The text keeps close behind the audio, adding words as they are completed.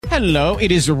Hello,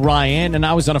 it is Ryan, and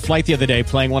I was on a flight the other day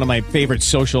playing one of my favorite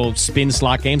social spin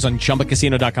slot games on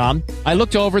ChumbaCasino.com. I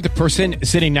looked over at the person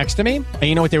sitting next to me, and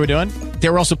you know what they were doing? They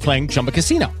were also playing Chumba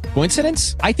Casino.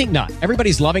 Coincidence? I think not.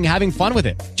 Everybody's loving having fun with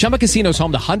it. Chumba Casino is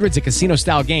home to hundreds of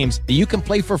casino-style games that you can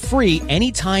play for free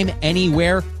anytime,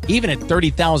 anywhere, even at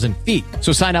 30,000 feet.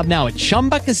 So sign up now at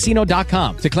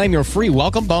ChumbaCasino.com to claim your free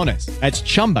welcome bonus. That's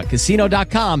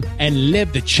ChumbaCasino.com and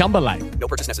live the Chumba life. No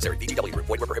purchase necessary. VGW. Void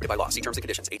where prohibited by law. See terms and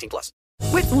conditions. 18+.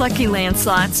 With Lucky Land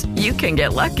Slots, you can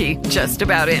get lucky just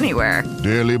about anywhere.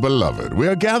 Dearly beloved, we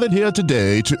are gathered here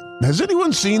today to... Has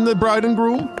anyone seen the bride and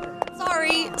groom?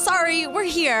 Sorry, we're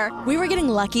here. We were getting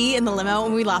lucky in the limo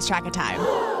and we lost track of time.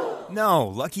 No,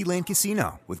 Lucky Land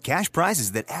Casino, with cash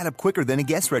prizes that add up quicker than a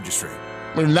guest registry.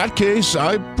 In that case,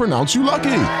 I pronounce you lucky.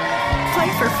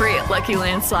 Play for free at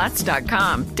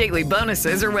LuckyLandSlots.com. Daily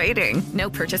bonuses are waiting. No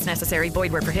purchase necessary.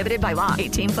 Void where prohibited by law.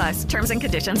 18+. Terms and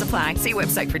conditions apply. See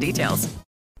website for details.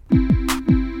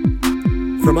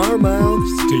 From our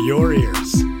mouths to your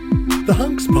ears, the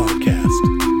Hunks Podcast.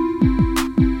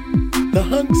 The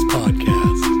Hunks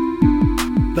Podcast.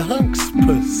 The Hunks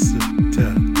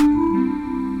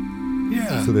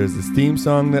Yeah. So there's this theme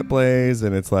song that plays,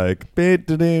 and it's like, stop.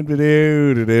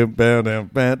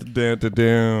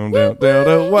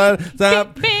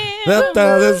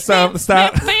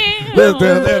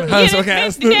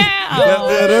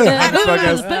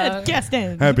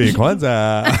 Happy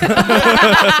Kwanzaa.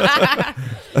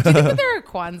 Do you think that there are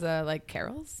Kwanzaa like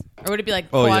carols, or would it be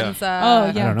like Kwanzaa? Oh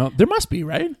yeah, I don't know. There must be,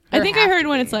 right? I think I heard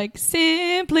one. It's like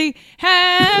simply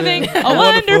having a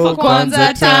wonderful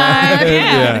Kwanzaa time.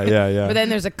 Yeah. But then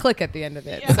there's a click at the end of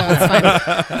it, so it's fine.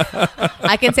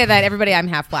 I can say that, everybody. I'm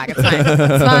half black. It's fine.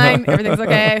 It's fine. Everything's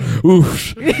okay.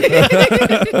 Oof.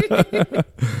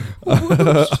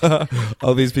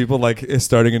 All these people like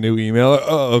starting a new email.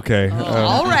 Oh, okay.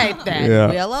 All right then.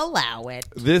 Yeah. We'll allow it.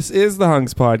 This is the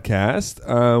Hunks Podcast.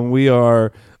 We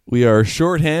are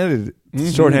shorthanded.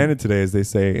 Shorthanded today, as they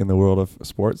say in the world of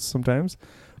sports sometimes.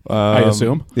 I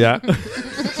assume. Yeah.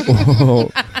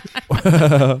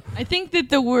 I think that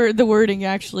the wording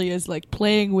actually is like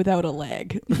playing without a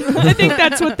leg. I think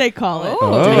that's what they call it.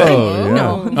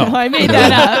 Oh, No, I made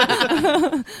that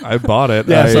up. I bought it.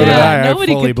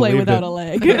 Nobody could play without a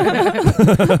leg.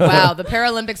 Wow, the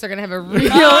Paralympics are going to have a real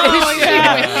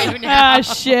issue with you now.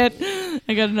 Shit.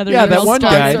 I got another. Yeah, that one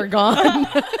guy. Are gone.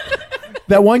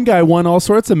 That one guy won all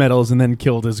sorts of medals and then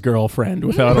killed his girlfriend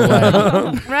without a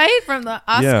leg. Right? From the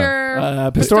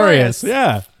Oscar Pistorius.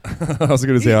 Yeah. I was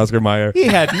going to say Oscar Mayer. He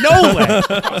had no leg.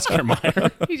 Oscar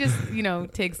Mayer. He just,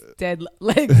 takes dead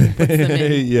legs and puts them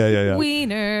in. Yeah.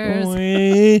 Wieners.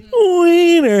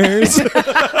 Wieners.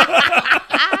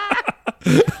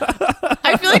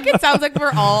 I feel like it sounds like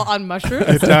we're all on mushrooms.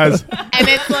 It does. And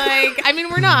it's like, I mean,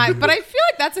 we're not, but I feel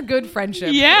like that's a good friendship.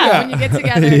 Yeah. When you get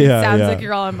together, it sounds like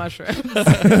you're all on mushrooms.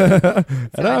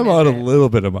 And I'm on a little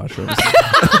bit of mushrooms.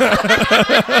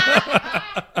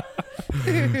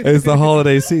 It's the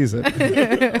holiday season.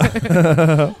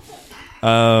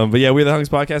 But yeah, we're the Hunks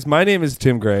Podcast. My name is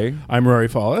Tim Gray. I'm Rory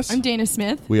Fallis. I'm Dana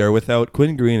Smith. We are without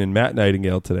Quinn Green and Matt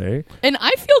Nightingale today. And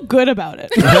I feel good about it.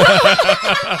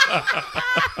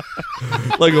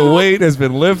 Like a weight has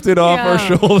been lifted off our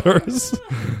shoulders.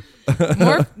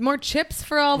 More chips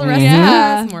for all the rest of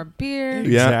us. More beer.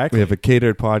 Yeah, Exactly. we have a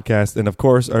catered podcast. And of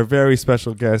course, our very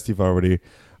special guest, you've already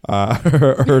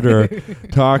heard her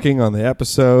talking on the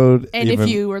episode. And if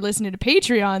you were listening to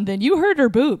Patreon, then you heard her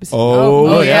boobs.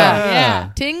 Oh Yeah.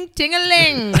 Ting,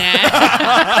 ting-a-ling.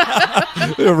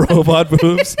 Robot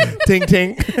boobs. Ting,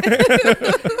 ting.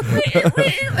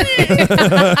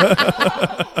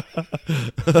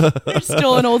 They're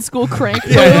still an old school crank.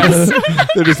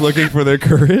 They're just looking for their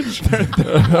courage.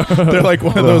 They're like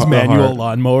one of those manual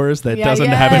lawnmowers that doesn't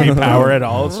have any power at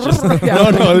all. It's just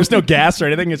no, there's no gas or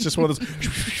anything. It's just one of those.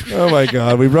 Oh my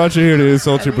God, we brought you here to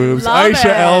insult your boobs. Love Aisha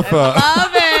it. Alpha.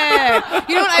 Love it.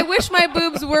 You know what? I wish my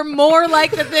boobs were more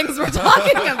like the things we're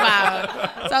talking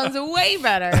about. Sounds way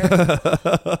better.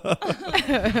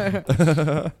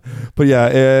 But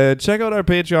yeah, check out our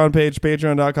Patreon page,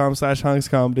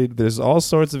 patreon.com/hunkscomedy. There's all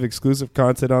sorts of exclusive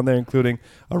content on there, including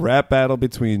a rap battle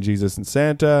between Jesus and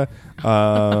Santa.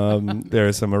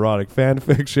 There's some erotic fan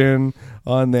fiction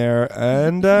on there,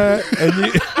 and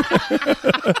you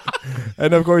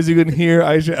and of course you can hear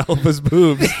Aisha Alpha's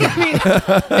boobs. I mean,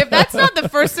 if that's not the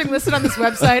first thing listed on this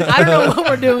website, I don't know what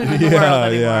we're doing in the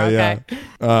world anymore.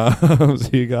 Okay? So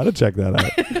you got to check that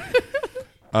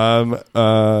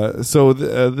out. So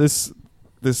this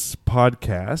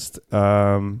podcast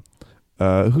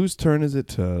whose turn is it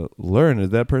to learn? Is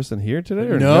that person here today?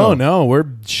 Or No, we're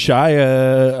shy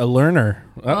a learner.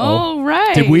 All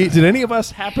right. Did any of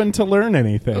us happen to learn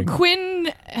anything?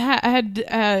 Quinn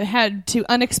had to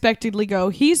unexpectedly go.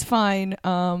 He's fine,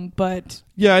 but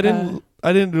Yeah, I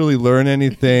didn't really learn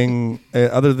anything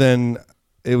other than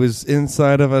it was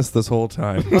inside of us this whole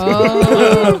time.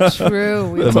 Oh,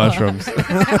 true. The mushrooms.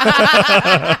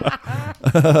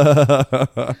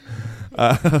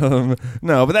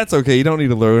 No, but that's okay. You don't need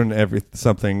to learn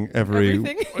everything. You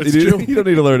don't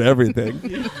need to learn everything.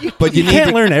 But you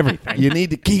can't learn everything. You need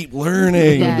to keep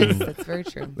learning. Yes, that's very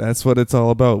true. That's what it's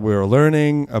all about. We're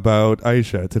learning about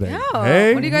Aisha today. Oh,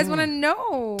 hey? what do you guys want to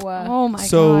know? oh my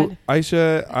So, god.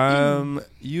 Aisha,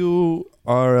 you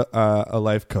are a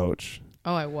life coach.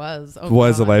 Oh, I was. Oh,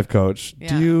 Was a God. life coach. Yeah.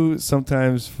 Do you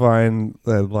sometimes find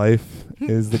that life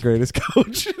is the greatest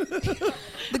coach?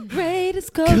 The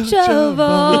greatest coach of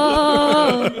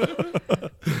all.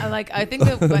 I think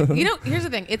that, here's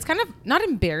the thing. It's kind of not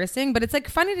embarrassing, but it's like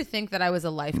funny to think that I was a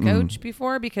life coach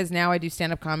before, because now I do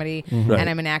stand-up comedy and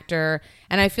I'm an actor,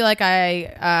 and I feel like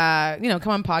I,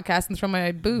 come on podcasts and throw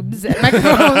my boobs at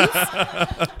microphones.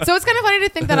 So it's kind of funny to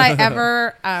think that I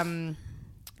ever,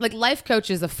 life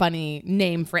coach is a funny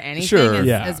name for anything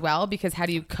as well, because how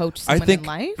do you coach someone in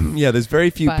life? Yeah, there's very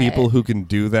few people who can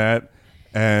do that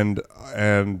and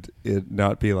it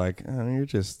not be like, oh, you're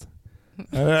just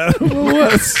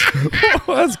what's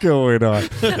going on? I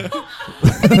think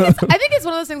it's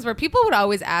one of those things where people would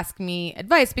always ask me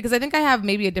advice, because I think I have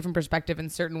maybe a different perspective in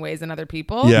certain ways than other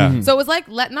people. Yeah. So it was like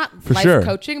not For life sure.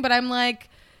 coaching, but I'm like,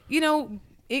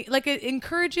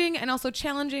 encouraging and also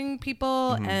challenging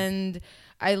people. And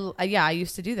I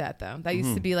used to do that though. That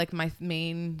used to be like my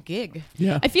main gig.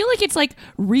 Yeah. I feel like it's like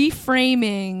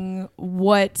reframing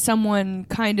what someone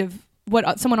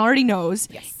already knows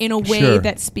in a way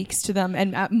that speaks to them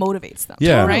and motivates them.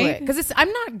 Yeah. Right? Because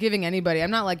I'm not giving anybody.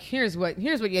 I'm not like, here's what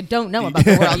you don't know about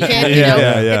the world, kid. You know?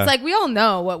 Yeah. It's like we all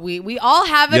know what we all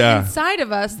have it inside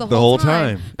of us the whole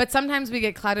time. But sometimes we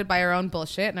get clouded by our own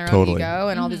bullshit and our own ego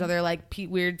and all these other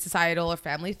weird societal or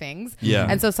family things. Yeah.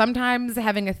 And so sometimes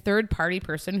having a third party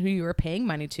person who you are paying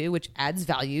money to, which adds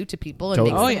value to people and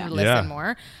makes them listen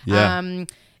more. Yeah.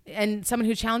 And someone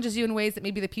who challenges you in ways that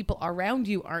maybe the people around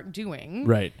you aren't doing.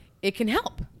 Right. It can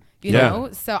help. You know?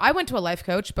 So I went to a life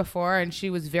coach before, and she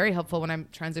was very helpful when I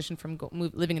transitioned from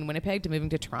living in Winnipeg to moving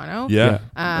to Toronto. Yeah.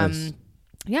 Nice.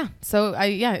 Yeah. So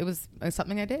it was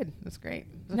something I did. It was great.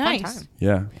 It was a fun time.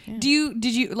 Yeah.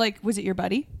 Did you was it your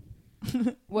buddy?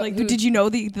 What, did you know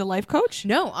the life coach?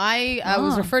 No, I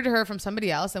was referred to her from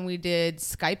somebody else, and we did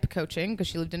Skype coaching because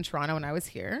she lived in Toronto when I was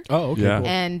here. Oh, okay. Yeah. Cool.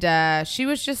 And she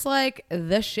was just like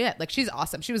the shit. Like, she's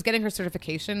awesome. She was getting her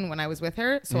certification when I was with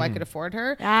her, so I could afford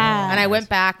her. And I went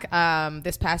back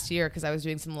this past year because I was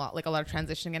doing a lot of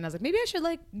transitioning, and I was like, maybe I should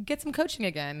get some coaching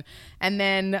again. And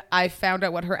then I found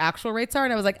out what her actual rates are,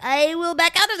 and I was like, I will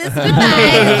back out of this.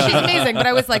 Goodbye. She's amazing, but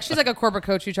I was like, she's like a corporate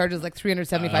coach who charges like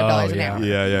 $375 an hour.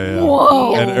 Yeah.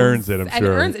 Whoa. And earns it, I'm sure. And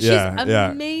earns it. Yeah, She's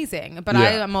yeah. amazing. But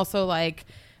I am also like,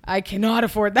 I cannot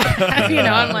afford that.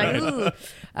 I'm like, ooh.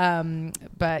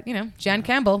 But, Jan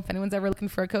Campbell, if anyone's ever looking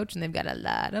for a coach and they've got a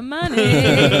lot of money, she's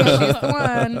the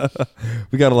one.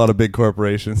 We got a lot of big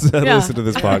corporations that listen to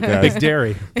this podcast. Big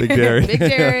Dairy. Big Dairy. Big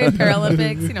Dairy,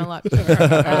 Paralympics, a lot.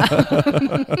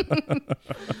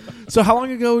 So how long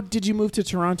ago did you move to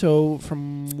Toronto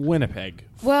from Winnipeg?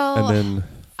 Well, And then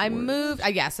I moved.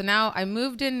 So now I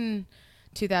moved in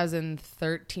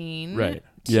 2013. Right.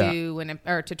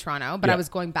 To Toronto, but Yeah. I was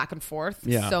going back and forth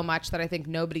Yeah. so much that I think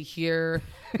nobody here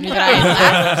knew that I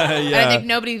left. And I think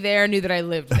nobody there knew that I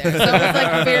lived there. So it was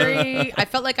like I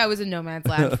felt like I was in no man's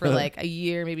land for like a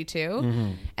year, maybe two.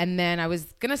 Mm-hmm. And then I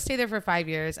was going to stay there for 5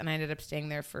 years, and I ended up staying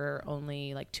there for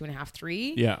only like 2.5,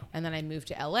 3. Yeah. And then I moved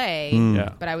to LA,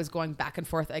 Yeah. but I was going back and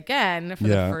forth again for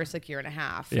the first year and a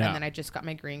half. Yeah. And then I just got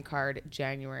my green card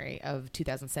January of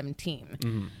 2017.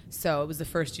 Mm-hmm. So it was the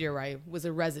first year where I was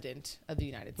a resident of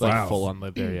the United States. Like full on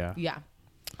live there, yeah. Yeah.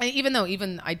 And even though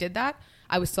I did that,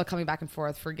 I was still coming back and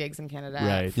forth for gigs in Canada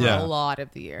Right. for Yeah. a lot of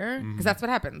the year. Because that's what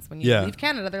happens. When you leave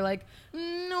Canada, they're like,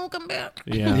 no, come back.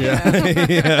 Yeah.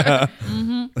 yeah.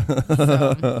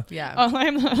 So, yeah. Oh,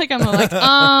 I'm like, tell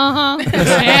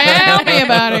me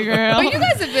about it, girl. But you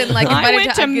guys have been like I invited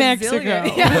went to a Mexico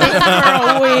gazillion-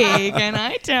 for a week, and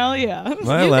I tell you, My You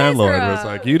guys landlord are, was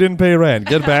like, you didn't pay rent.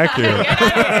 Get back here.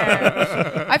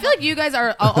 I feel like like you guys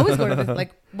are always going to the,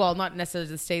 like, well, not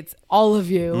necessarily the States, all of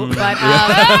you, but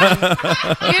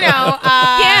you know,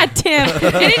 yeah, Tim,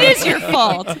 and it is your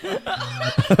fault.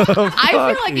 I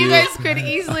feel like you guys could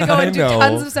easily go and do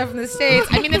tons of stuff in the States.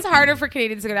 I mean, it's harder for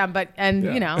Canadians to go down, but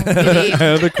you know,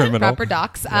 the criminal proper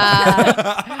docs.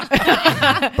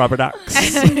 Proper docs.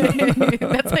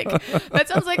 That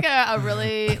sounds like a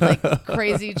really like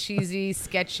crazy, cheesy,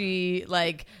 sketchy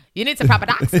like. You need some proper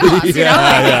docs, fellas, you know?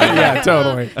 Yeah,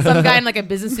 totally. Some guy in like a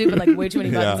business suit with like way too many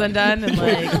buttons undone and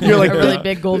like, You're like a really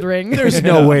big gold ring. There's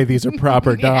no way these are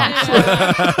proper docs.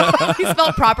 Yeah. He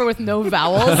spelled proper with no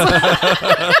vowels.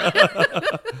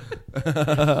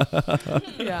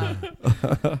 Yeah.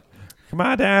 Come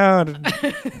on down.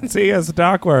 See us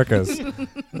dock workers.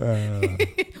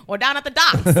 We're down at the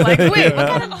docks. Like, wait, what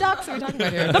kind of docks are we talking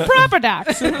about here? The proper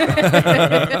docs.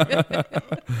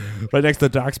 Right next to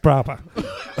Doc's proper.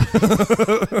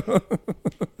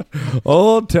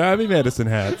 Old timey medicine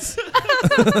hats.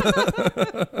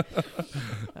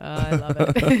 I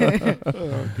love it.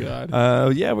 Oh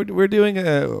God. Yeah, we're doing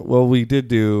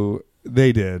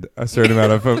they did a certain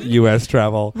amount of U.S.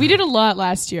 travel. We did a lot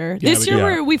last year. Yeah, this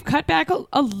year we've cut back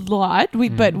a lot.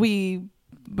 But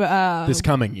This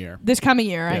coming year.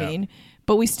 I mean,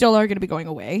 but we still are going to be going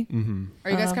away. Mm-hmm.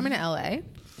 Are you guys coming to LA?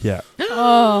 Yeah.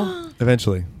 Oh,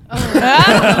 Eventually.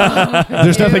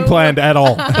 There's nothing planned at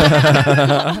all.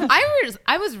 I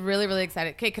was really, really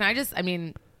excited. Okay, can I just? I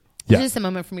mean. Yeah. It's just a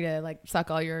moment for me to like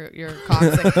suck all your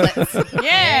cocks and clits.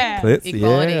 Yeah. Clits,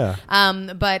 equality. yeah.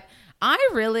 But I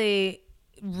really,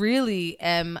 really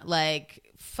am like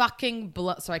fucking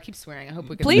so I keep swearing. I hope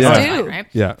we can. Please do. Fine, right?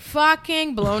 Yeah.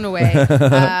 Fucking blown away.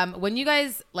 When you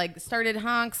guys like started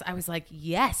Hunks, I was like,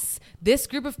 yes, this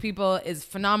group of people is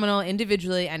phenomenal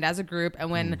individually and as a group. And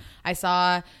when I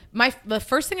saw the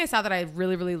first thing I saw that I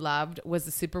really, really loved was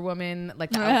the Superwoman, like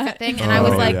the outfit thing. And I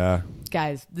was like,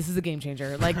 guys, this is a game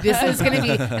changer. Like this is going to be,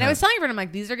 and I was telling everyone, I'm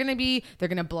like, they're going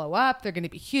to blow up. They're going to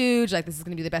be huge. Like this is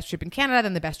going to be the best troop in Canada,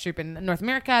 then the best troop in North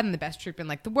America, then the best troop in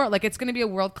like the world. Like it's going to be a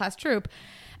world-class troop.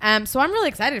 So I'm really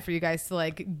excited for you guys to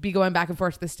like be going back and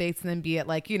forth to the States and then be at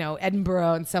like, you know,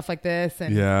 Edinburgh and stuff like this.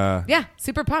 And yeah,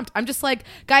 super pumped. I'm just like,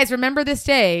 guys, remember this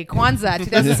day, Kwanzaa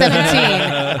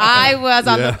 2017. I was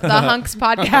on the Hunks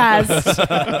podcast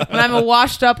and I'm a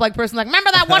washed up like person like, remember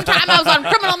that one time I was on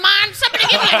Criminal Minds? Somebody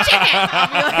give me a ticket. I'll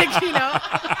be like, you know,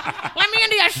 let me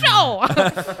into your show.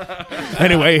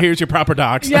 Anyway, here's your proper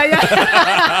docs. Yeah.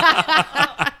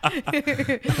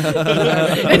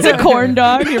 It's a corn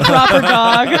dog, your proper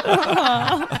dog.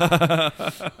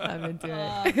 I'm into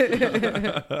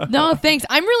it. No, thanks.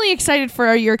 I'm really excited for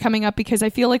our year coming up because I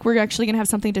feel like we're actually going to have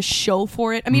something to show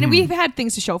for it. I mean, we've had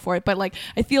things to show for it, but like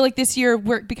I feel like this year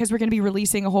because we're going to be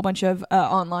releasing a whole bunch of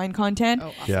online content.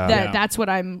 Oh, awesome. That's what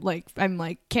I'm like,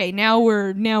 okay, now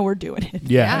we're doing it.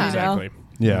 Yeah, exactly.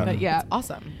 Yeah. But yeah.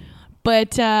 Awesome.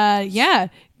 But yeah,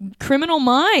 Criminal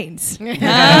Minds.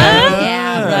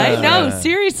 Yeah. Right? No,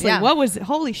 seriously. Yeah. What was it?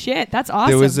 Holy shit. That's awesome.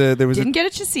 There was Didn't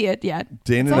get to see it yet.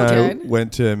 Dane It's and all I good.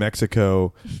 went to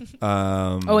Mexico.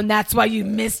 Oh, and that's why you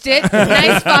missed it?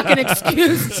 Nice fucking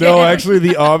excuse. No, actually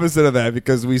the opposite of that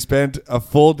because we spent a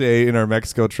full day in our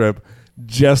Mexico trip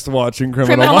just watching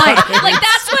Criminal Minds. Like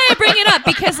that's why I bring it up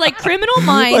because like Criminal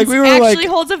Minds Like, we were actually like-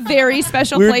 holds a very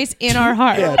special we're place in our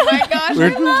heart. Yeah. Oh my gosh, I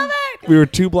love it. We were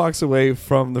 2 blocks away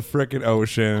from the frickin'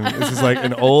 ocean. This is like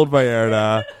an old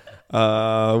Vallarta.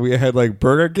 We had like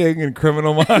Burger King and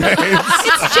Criminal Minds.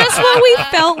 It's just what we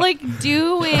felt like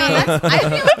doing. No, I feel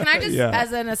like, can I just, Yeah.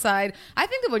 as an aside, I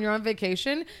think that when you're on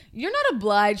vacation, you're not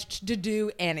obliged to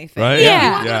do anything. Right? If Yeah.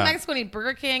 you want to go Yeah. to Mexico and eat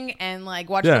Burger King and like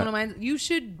watch Yeah. Criminal Minds, you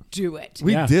should do it.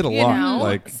 We Yeah. did a You lot. know?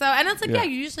 Like So, and it's like, Yeah.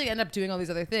 you usually end up doing all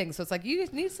these other things. So it's like, you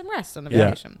need some rest on a Yeah.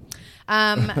 vacation.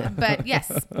 But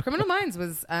yes, Criminal Minds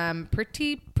was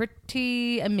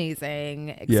pretty amazing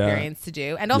experience to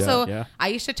do. And also, Yeah.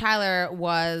 Aisha Tyler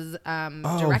was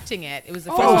directing it. It was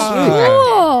the first Oh, time she sweet.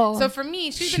 directed. Cool. So for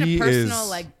me, she's been She a personal, is-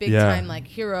 like, big yeah. time, like,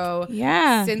 hero.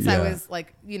 Yeah. Since I Yeah. was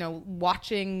like, you know,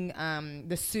 watching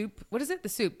The Soup. What is it? The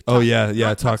Soup. oh yeah,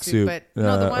 Not Talk Soup. But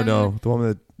no, the one, the one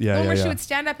that the one where yeah. she would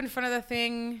stand up in front of the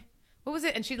thing. What was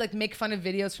it? And she'd like make fun of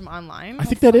videos from online. I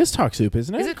think that is Talk Soup,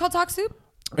 isn't it? Is it called Talk Soup?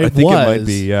 I think it might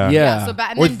be, yeah. Yeah, so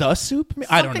and or then The Soup?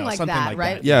 I don't Something know. like something that, like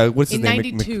right? that. Yeah, what's his In name?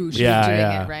 '92, she Yeah, was doing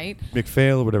yeah. it, right?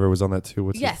 McPhail or whatever was on that too.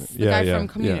 What's Yes, his name? the guy from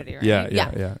Community, right?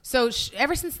 Yeah. So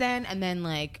ever since then, and then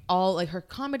like all like her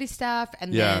comedy stuff,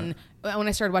 and Yeah. then when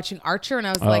I started watching Archer, and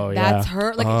I was Oh, like, that's yeah.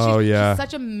 her. Like Oh, yeah. she's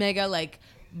such a mega like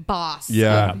boss.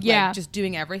 Yeah. like, Yeah. just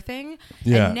doing everything.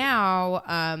 Yeah. And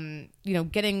now, you know,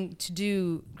 getting to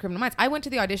do Criminal Minds. I went to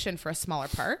the audition for a smaller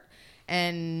part.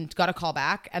 and got a call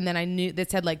back. And then I knew that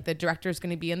said like the director's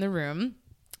going to be in the room.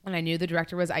 And I knew the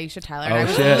director was Aisha Tyler. And I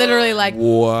was literally like,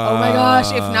 oh my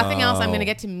gosh, if nothing else, I'm going to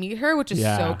get to meet her, which is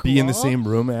so cool. Be in the same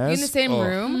room as? Be in the same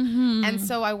room. And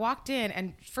so I walked in,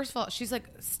 and first of all, she's like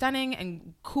stunning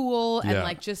and cool and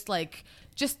like just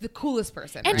the coolest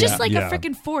person. And right? just like a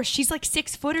freaking force. She's like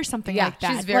 6 foot or something like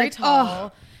that. She's very like,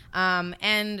 tall.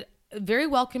 And very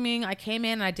welcoming. I came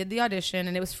in and I did the audition,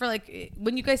 and it was for like,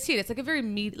 when you guys see it, it's like a very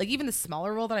meat, like even the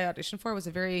smaller role that I auditioned for was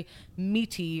a very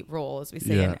meaty role, as we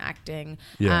say in acting.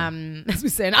 As we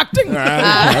say in acting.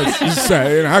 As we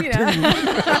say in acting.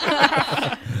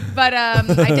 But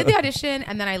I did the audition,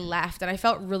 and then I left, and I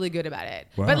felt really good about it.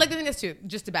 Wow. But like the thing is too,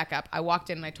 just to back up, I walked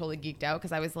in and I totally geeked out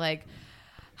because I was like,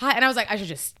 hi, and I was like, I should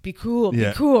just be cool,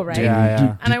 right?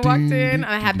 Yeah. And I walked in, and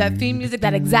I had that theme music,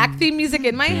 that exact theme music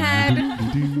in my head.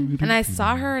 And I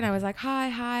saw her, and I was like,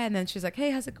 hi. And then she was like, hey,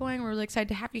 how's it going? We're really excited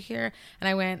to have you here. And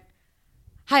I went,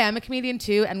 hi, I'm a comedian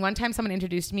too. And one time someone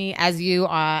introduced me as you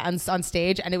on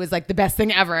stage, and it was like the best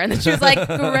thing ever. And then she was like,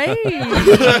 great.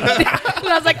 And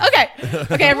I was like, okay,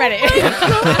 I'm ready.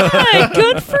 God,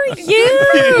 good for you.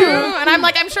 And I'm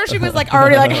like, I'm sure she was like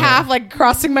already like half like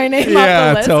crossing my name off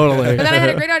the list. Totally. But then I had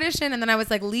a great audition, and then I was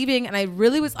like leaving, and I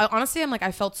really was honestly, I'm like,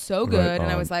 I felt so good,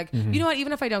 and I was like, you know what?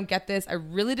 Even if I don't get this, I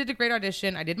really did a great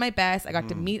audition. I did my best. I got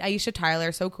to meet Aisha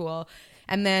Tyler, so cool.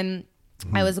 And then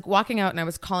I was walking out, and I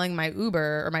was calling my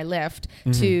Uber or my Lyft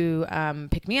to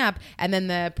pick me up, and then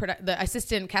the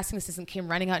casting assistant came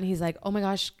running out, and he's like, "Oh my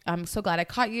gosh, I'm so glad I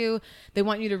caught you. They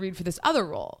want you to read for this other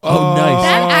role." Oh, nice!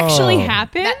 That actually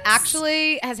happened. That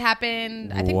actually has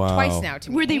happened, I think, twice now to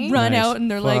me. Where they run out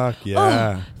and they're like,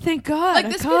 "Oh, thank God!" Like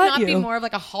this could not be more of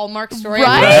like a Hallmark story,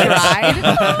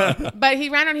 right? But he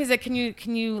ran out and he's like, "Can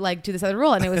you like do this other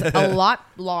role?" And it was a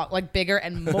lot like bigger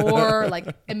and more like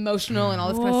emotional and all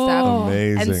this kind of stuff.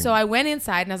 Amazing. And so I went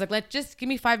inside and I was like, just give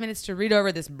me 5 minutes to read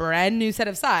over this brand new set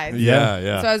of sides.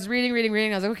 Yeah. So I was reading.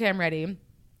 I was like, okay, I'm ready.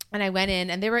 And I went in,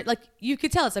 and they were like, you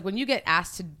could tell it's like when you get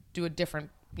asked to do a different,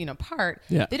 part,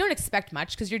 they don't expect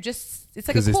much because it's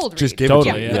like a cold read. Just But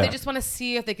they just want to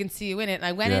see if they can see you in it. And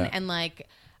I went in and like,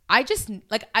 I just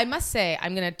like, I must say,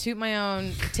 I'm going to toot my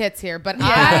own tits here, but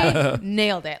I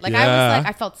nailed it. Like I was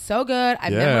like, I felt so good. I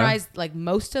memorized like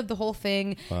most of the whole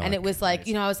thing. And it was like,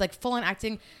 I was like full on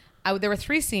acting. There were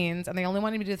 3 scenes, and they only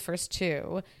wanted me to do the first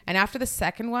 2. And after the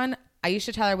second one,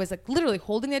 Aisha Tyler was like literally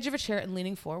holding the edge of a chair and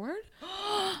leaning forward.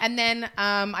 And then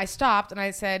I stopped and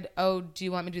I said, "Oh, do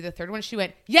you want me to do the third one?" She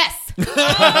went, "Yes." And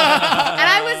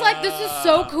I was like, "This is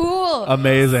so cool."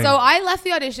 Amazing. So I left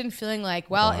the audition feeling like,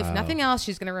 well, if nothing else,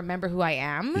 she's going to remember who I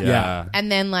am. Yeah.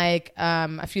 And then like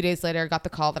a few days later, I got the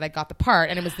call that I got the part,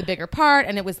 and it was the bigger part.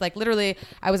 And it was like literally,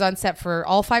 I was on set for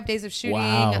all 5 days of shooting.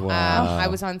 Wow. I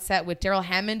was on set with Daryl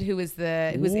Hammond, who was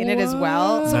in it as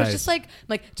well. So it's just like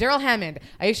Daryl Hammond,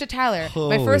 Aisha Tyler,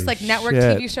 my first like network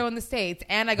TV show in the States,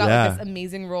 and I got like this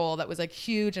amazing role that was like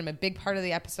huge and a big part of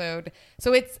the episode.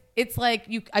 So it's like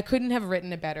I couldn't have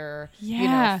written a better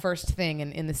first thing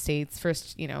in the States,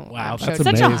 first wow, show. that's such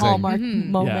amazing. a Hallmark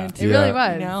moment. It really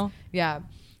was. Yeah.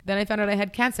 Then I found out I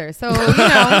had cancer. So, it's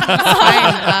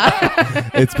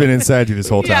fine. It's been inside you this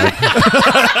whole time.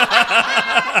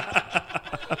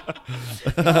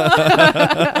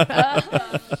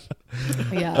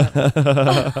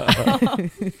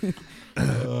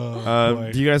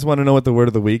 Do you guys want to know what the word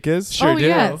of the week is? Sure do.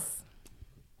 Yes.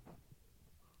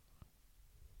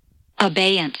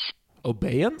 Abeyance.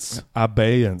 Abeyance?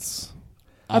 Abeyance.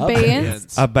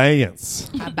 Abeyance. Abeyance.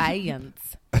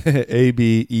 Abeyance.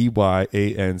 ABEYANCE.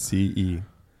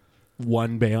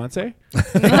 One Beyonce?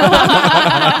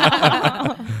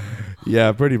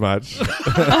 Yeah, pretty much.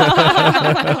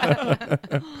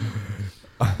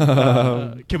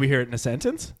 Can we hear it in a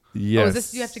sentence? Yes. Oh, is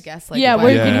this you have to guess? Like, Yeah, what?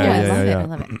 where can you guess? I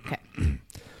love it. Okay.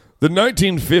 The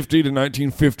 1950 to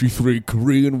 1953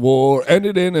 Korean War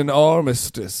ended in an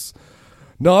armistice,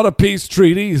 not a peace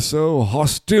treaty, so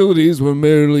hostilities were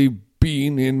merely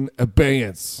being in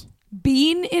abeyance.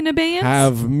 Being in abeyance?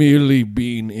 Have merely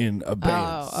been in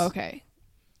abeyance. Oh, okay.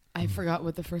 I forgot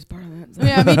what the first part of that.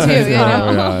 Yeah, me too.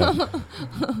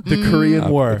 The Korean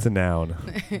War. It's a noun.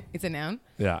 It's a noun?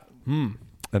 Yeah. An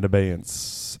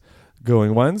abeyance.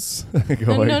 Going once,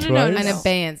 going no, twice. An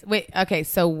abeyance. Wait, okay,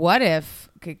 so what if...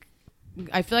 Okay,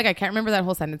 I feel like I can't remember that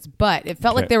whole sentence, but it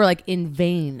felt like they were like in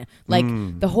vain. Like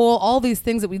all these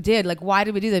things that we did, like why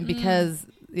did we do them? Because,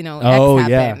 X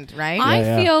happened, right?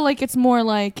 I feel like it's more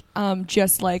like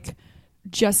just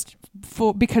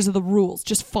because of the rules,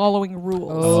 just following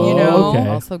rules. Oh, you know, okay.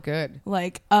 Also good.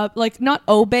 like not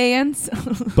obeyance,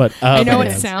 But I know it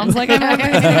abeyance. sounds like I'm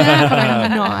referencing that, but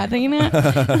I'm not thinking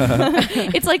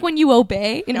that. It's like when you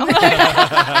obey, you know.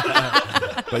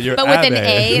 But you're But with an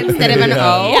abe. A instead of an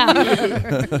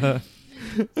O.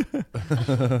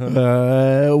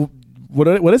 Yeah.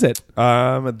 What is it?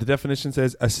 The definition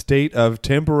says a state of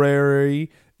temporary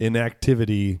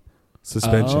inactivity,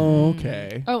 suspension. Oh,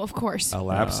 okay. Oh, of course. A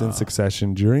lapse in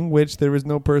succession during which there is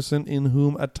no person in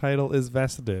whom a title is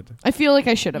vested. I feel like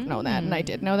I should have known that, and I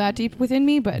did know that deep within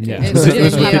me, but Yeah. It's It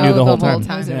was you what you knew know, the whole time.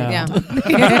 Yeah.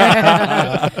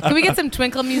 Yeah. Can we get some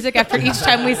twinkle music after each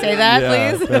time we say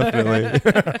that, please? Definitely.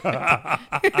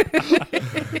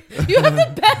 You have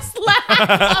the best laugh. Oh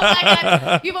my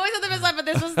god, you've always had the best laugh, but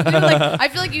this was like I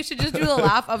feel like you should just do the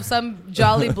laugh of some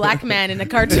jolly black man in a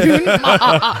cartoon. You know,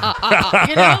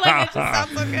 like it just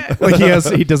sounds so good. Like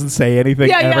he doesn't say anything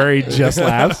Yeah, yeah. ever. He just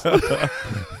laughs. It's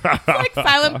like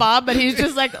Silent Bob, but he's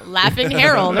just like laughing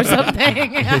Harold or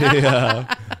something. Yeah.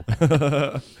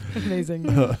 Amazing.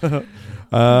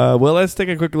 Well, let's take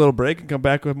a quick little break and come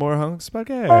back with more Hunks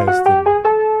Podcast.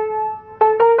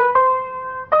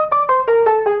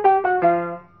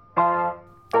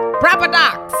 Proper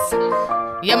docks.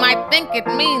 You might think it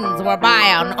means we're by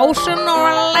an ocean or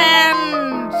a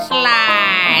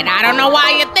landslide. I don't know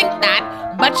why you think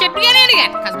that, but you'd be an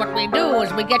idiot, because what we do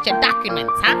is we get your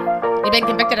documents, huh? You been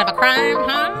convicted of a crime,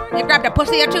 huh? You grabbed a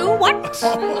pussy or two, what?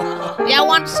 You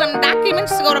want some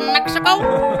documents to go to Mexico?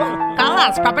 Call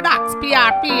us, Proper Docs,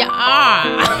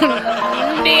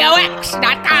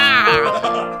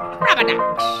 PRPRDOX.com. Proper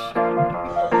Docs.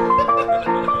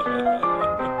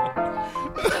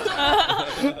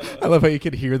 I love how you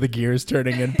could hear the gears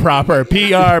turning in proper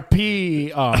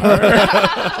PRPR.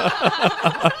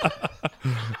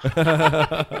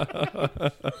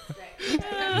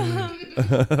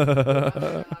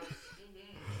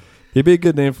 He'd be a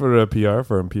good name for a PR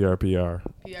firm, PRPR.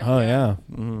 Oh, yeah.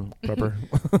 Proper.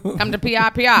 Come to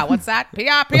PRPR. What's that?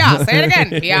 PRPR. Say it again.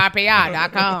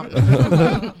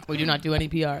 PRPR.com. We do not do any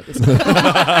PR.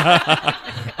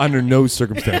 Under no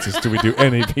circumstances do we do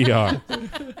any PR.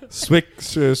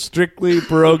 Strictly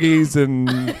pierogies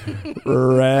and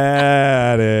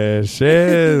radishes.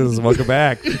 Welcome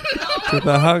back to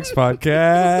the Hunks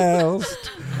Podcast.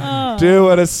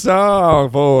 Doing a song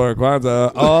for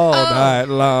Kwanzaa all night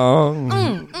long.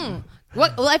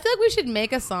 Well, I feel like we should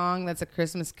make a song that's a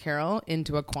Christmas carol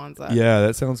into a Kwanzaa. Yeah,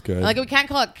 that sounds good. Like we can't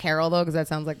call it carol though, because that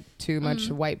sounds like too much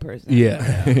white person. Yeah.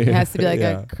 It has to be like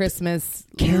Yeah. a Christmas.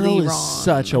 Carol Lee is Ron.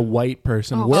 such a white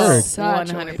person Oh, word. such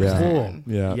a 100%.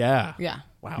 Yeah. Yeah. Yeah. Yeah.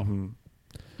 Wow.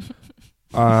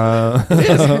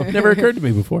 Never occurred to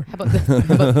me before. How about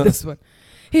this one?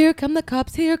 Here come the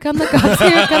cops, here come the cops,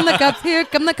 here come the cops, here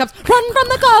come the cops. Run from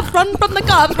the cops, run from the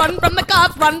cops, run from the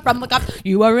cops, run from the cops.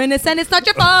 You are innocent, it's not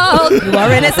your fault. You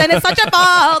are innocent, it's not your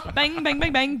fault. Bang, bang,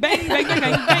 bang, bang, bang, bang, bang,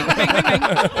 bang, bang, bang, bang,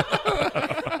 bang.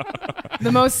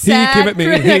 The most He sad came at me,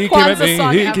 he came at Kwanzaa me,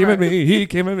 song he ever. came at me, he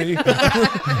came at me.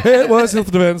 It was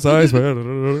self-defense, I swear.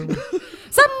 Someone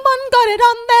got it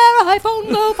on their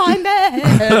iPhone, go find it.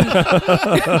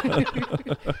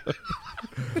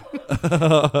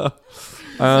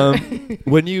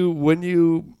 When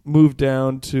you moved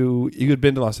down to, you had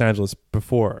been to Los Angeles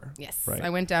before. Yes, right?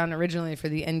 I went down originally for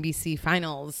the NBC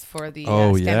finals for the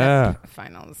Oh, stand-up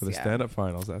finals. For the stand-up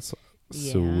finals. That's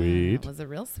Yeah, sweet. It was a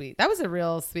real sweet. That was a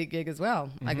real sweet gig as well.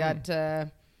 I got.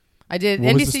 I did.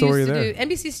 What NBC was the story used to there? do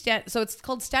NBC stand. So it's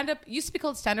called stand up. Used to be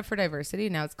called Stand Up for Diversity.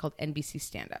 Now it's called NBC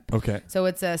Stand Up. Okay. So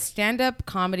it's a stand up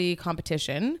comedy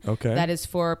competition. Okay. That is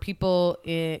for people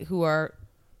who are,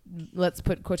 let's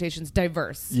put quotations,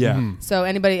 diverse. Yeah. So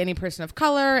any person of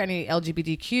color, any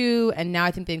LGBTQ, and now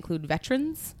I think they include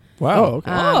veterans. Wow.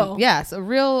 Okay. Yeah, so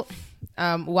real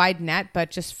wide net,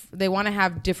 but just they want to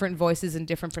have different voices and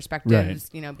different perspectives,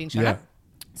 being shown up.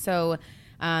 So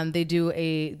they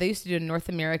used to do a North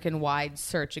American wide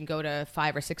search and go to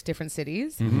 5 or 6 different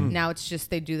cities. Now it's just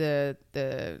they do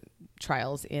the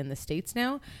trials in the States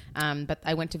now. But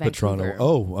I went to Vancouver.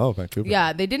 Toronto. Vancouver.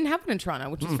 Yeah, they didn't have one in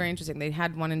Toronto, which is very interesting. They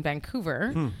had one in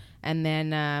Vancouver. And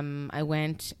then I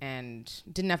went and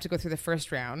didn't have to go through the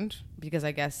first round because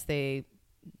I guess they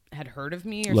had heard of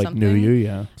me or like something. knew you,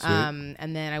 yeah.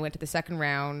 And then I went to the second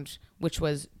round, which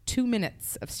was 2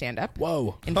 minutes of stand-up.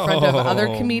 Whoa. In front of other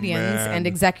Oh, comedians man. and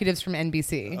executives from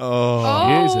NBC.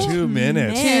 Oh, Jesus. 2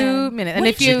 minutes. 2 minutes. And What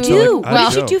if did you you do? What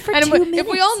What did did you do for and 2 minutes? if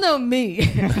we all know me,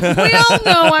 we all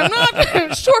know I'm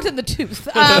not short in the tooth.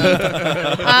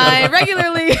 I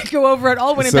regularly go over at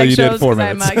all Winnipeg So you did shows 4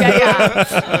 I'm, minutes.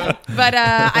 But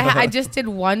I just did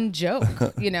one joke,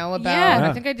 about. Yeah.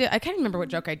 I think I did. I can't remember what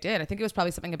joke I did. I think it was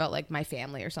probably something about like my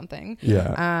family or something.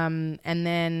 Yeah. And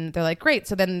then they're like, great.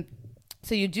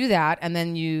 So you do that, and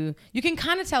then you can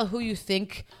kind of tell who you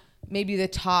think maybe the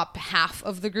top half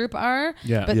of the group are.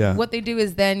 Yeah. But Yeah. what they do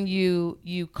is then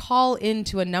you call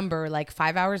into a number like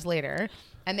 5 hours later,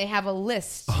 and they have a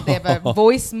list. They have a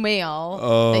voicemail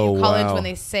that you call into wow. when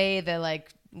they say the like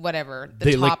whatever the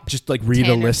They top like just like read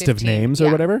a 10 or list of 15. names or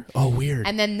Yeah. whatever. Oh, weird.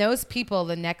 And then those people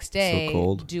the next day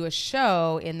cold. do a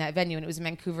show in that venue, and it was in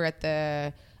Vancouver at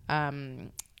the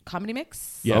Comedy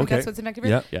Mix. Yeah. I think Okay. that's what's in Vancouver.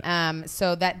 Yeah. Yeah.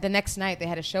 So that the next night they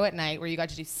had a show at night where you got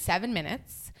to do 7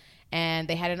 minutes, and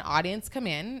they had an audience come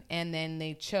in, and then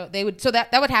they would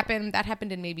that would happen. That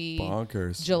happened in maybe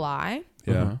Bonkers. July,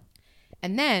 Yeah.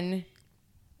 and then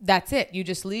that's it. You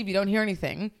just leave. You don't hear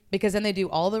anything because then they do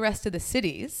all the rest of the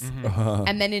cities,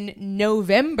 and then in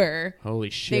November, Holy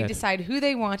they shit. decide who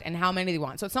they want and how many they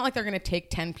want. So it's not like they're going to take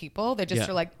 10 people. They just Yeah.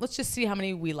 are like, let's just see how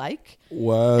many we like.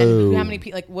 Whoa. And how many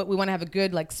people, like what we want to have a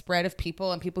good like spread of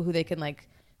people and people who they can like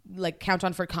count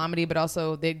on for comedy, but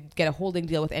also they get a holding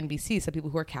deal with NBC. So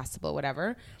people who are castable,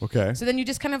 whatever. Okay. So then you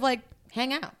just kind of like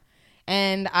hang out.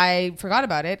 And I forgot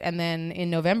about it. And then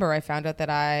in November, I found out that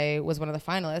I was one of the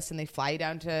finalists, and they fly you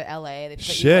down to LA. They put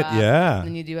you Shit, up, yeah. And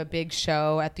then you do a big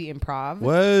show at the Improv.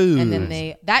 Whoa. And then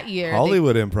that year,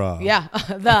 Hollywood Improv. yeah,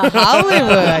 the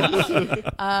Hollywood.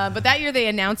 But that year they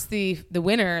announced the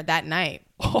winner that night,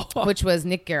 which was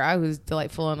Nick Guerra, who's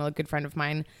delightful and a good friend of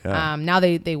mine. Yeah. Now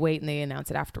they wait and they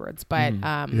announce it afterwards. But You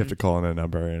have to call in a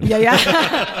number. And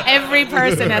yeah. Every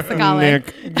person has to call in.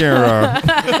 Nick Guerra.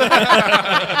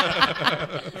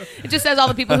 It just says all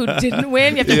the people who didn't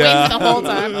win. You have to wait for the whole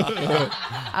time.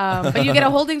 But you get a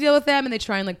holding deal with them, and they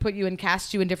try and like put you and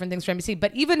cast you in different things for NBC.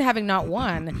 But even having not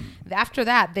won, after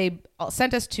that they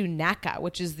sent us to NACA,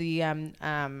 which is the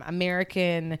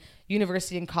American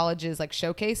University and Colleges like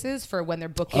showcases for when they're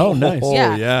booking. Oh, nice. Oh,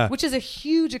 yeah. Which is a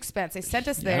huge expense. They sent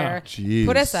us there, Jeez.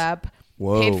 put us up.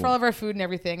 Whoa. Paid for all of our food and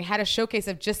everything, had a showcase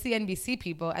of just the NBC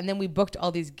people, and then we booked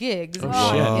all these gigs in the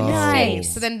Nice. States.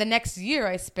 So then the next year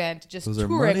I spent just Those are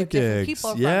touring money with different gigs.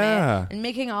 people Yeah. from it and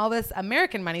making all this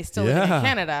American money still living in Yeah.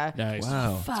 Canada. Nice.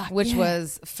 Wow. Which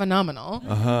was phenomenal.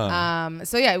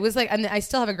 So yeah, it was like, and I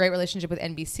still have a great relationship with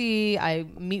NBC. I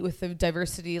meet with the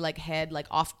diversity like head, like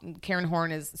Karen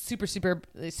Horn is super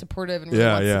supportive and really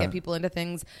Yeah, wants yeah. to get people into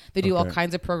things. They do all Okay.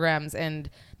 kinds of programs, and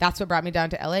that's what brought me down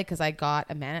to LA because I got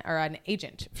an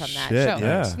agent from that Shit, show.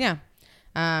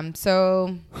 yeah.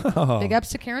 So big ups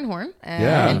to Karen Horn and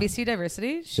Yeah. NBC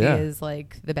Diversity. She Yeah. is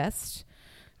like the best.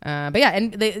 But yeah,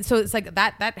 and so it's like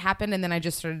that happened, and then I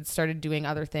just started doing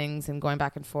other things and going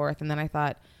back and forth, and then I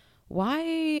thought, why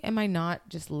am I not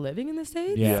just living in the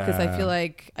States? Yeah. Because I feel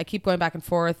like I keep going back and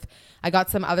forth. I got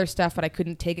some other stuff, but I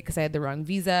couldn't take it because I had the wrong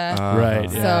visa.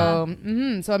 Right. So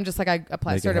I'm just like Make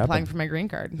it started applying happen. for my green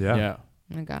card. Yeah. Yeah.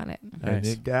 I got it. And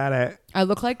you got it. I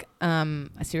look like a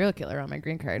serial killer on my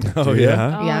green card. Oh,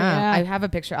 yeah. Oh, yeah, yeah. I have a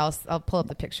picture. I'll pull up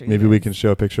the picture. Maybe we can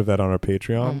show a picture of that on our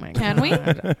Patreon. Oh my Can we?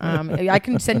 God. I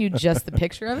can send you just the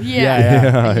picture of it.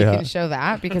 Yeah. And you yeah. can show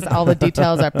that because all the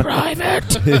details are private.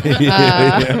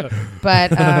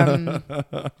 But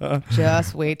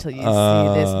just wait till you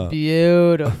see this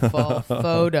beautiful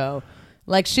photo.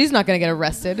 Like, she's not going to get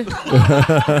arrested.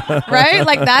 Right?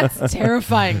 Like, that's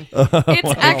terrifying.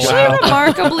 It's actually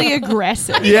remarkably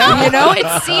aggressive. Yeah. You know,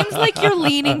 it seems like you're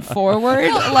leaning forward.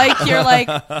 Like you're like,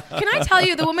 Can I tell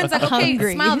you, the woman's like, okay,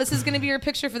 Hungry. smile, this is going to be your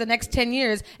picture for the next 10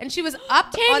 years. And she was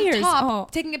up 10 on years, top, oh.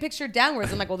 taking a picture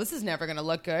downwards. I'm like, well, this is never going to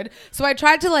look good. So I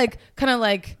tried to kind of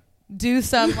do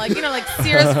some like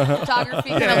Sears photography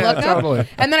kind of look totally. up.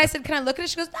 And then I said, can I look at it?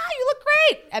 She goes, you look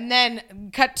great. And then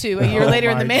cut to a year later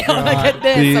in the my mail, and I get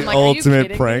this. The I'm like, are you ultimate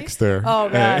kidding prankster. Me? Oh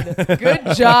God,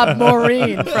 good job,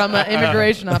 Maureen from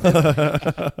immigration office.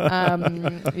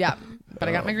 Yeah, but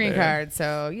I got my green card,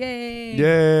 so yay!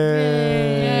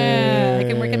 Yay. I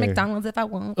can work at McDonald's if I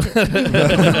want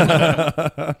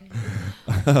to.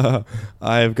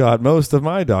 I've got most of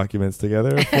my documents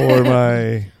together for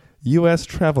my U.S.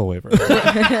 travel waiver.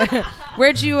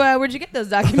 Where'd you get those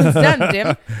documents done,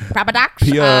 Tim? Propadox?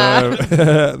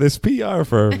 PR, this PR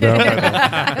firm. No.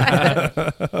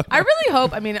 I really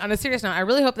hope. I mean, on a serious note, I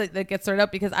really hope that gets sorted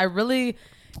out because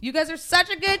you guys are such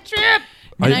a good trip.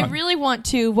 and I really want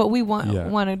to. What we want, Yeah.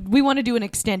 we want to do an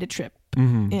extended trip.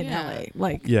 in LA.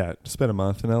 Like, yeah, spend a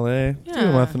month in LA. Yeah. Do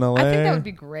a month in LA. I think that would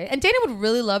be great. And Dana would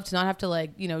really love to not have to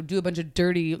like, do a bunch of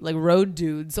dirty like road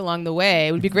dudes along the way.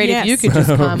 It would be great if you could just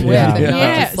come with and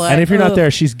not just like, and if you're not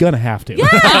there, she's gonna have to. Yeah,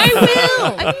 I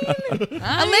will.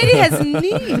 A lady has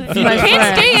needs. You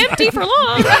can't stay empty for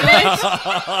long.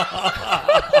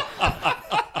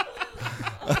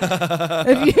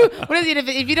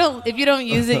 If you don't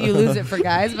use it, you lose it for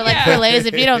guys. But like for ladies,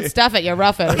 if you don't stuff it, you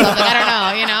rough it or something.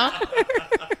 I don't know.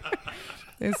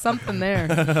 There's something there.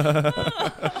 I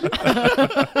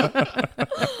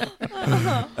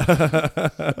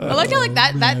like how like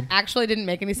that actually didn't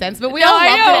make any sense, but we all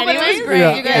loved it anyway. It was great.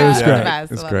 Yeah. You guys It were the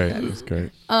best. It was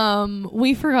great.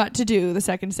 We forgot to do the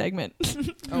second segment.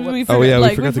 We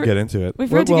forgot to get into it. We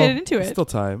forgot to get into it. Still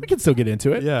time. We can still get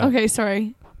into it. Yeah. Okay,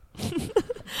 sorry.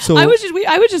 So I was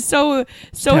just so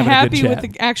happy with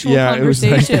the actual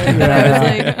conversation.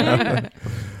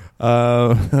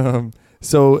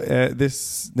 So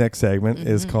this next segment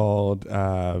is called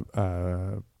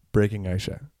Breaking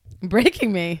Aisha.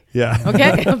 Breaking me. Yeah.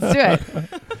 Okay, let's do it.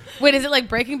 Wait, is it like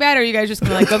Breaking Bad, or are you guys just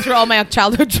gonna like go through all my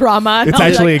childhood trauma? It's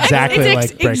actually exactly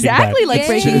like Breaking Bad. Like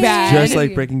Breaking Bad. Just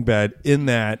like Breaking Bad, in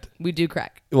that we do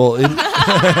crack. Well,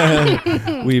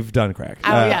 we've done crack.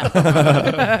 Oh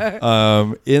yeah.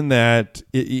 In that,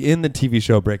 in the TV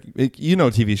show Breaking,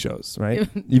 TV shows, right?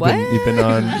 You've been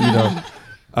on,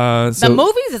 the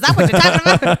movies? Is that what you're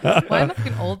talking about? Why am I like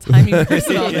an old timey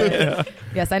person?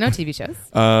 Yes, I know TV shows.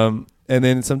 And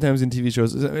then sometimes in TV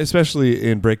shows, especially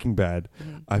in Breaking Bad,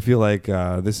 I feel like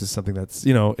this is something that's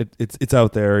it's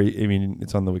out there. I mean,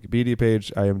 it's on the Wikipedia page,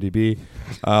 IMDb.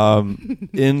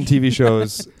 In TV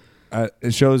shows,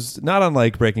 shows not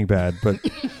unlike Breaking Bad, but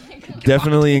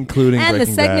definitely including and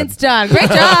Breaking the segment's Bad. done. Great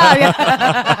job.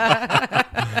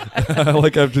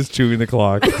 Like I'm just chewing the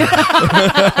clock.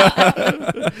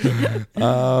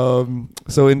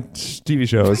 So in TV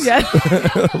shows,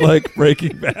 like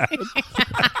Breaking Bad,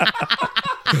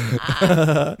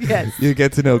 you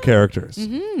get to know characters.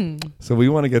 So we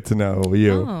want to get to know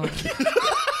you. Oh.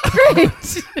 Great.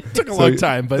 Took a long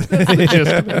time, but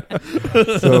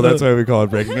so that's why we call it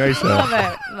Breaking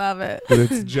Aisha. Love it. But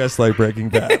it's just like Breaking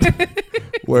Bad,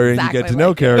 wherein Exactly you get to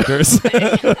know characters.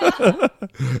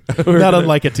 not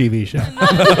unlike a TV show.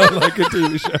 Like a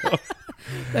TV show.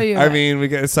 I mean, we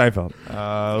get Seinfeld.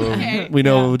 We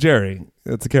know Jerry.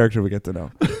 That's a character we get to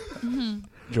know.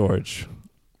 George.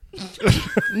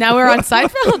 Now we're on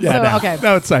Seinfeld? Yeah, okay.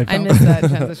 No, it's Seinfeld. I missed that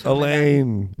transition.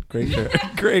 Elaine.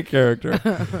 Great character.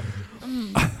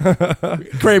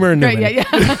 Kramer and Newman. Great,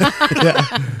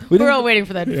 yeah. We're all waiting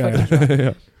for that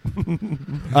footage.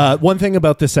 One thing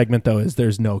about this segment, though, is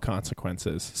there's no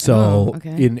consequences. So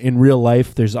in real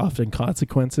life, there's often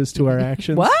consequences to our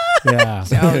actions. What? Yeah.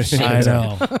 Oh, shit. I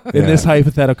know. In this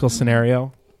hypothetical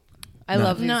scenario, I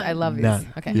love these. I love these.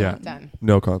 None. Okay, Yeah. done.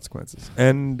 No consequences.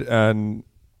 And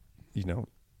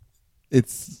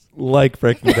it's like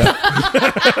Breaking Bad.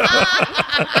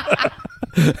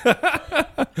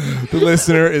 The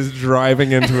listener is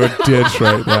driving into a ditch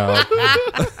right now.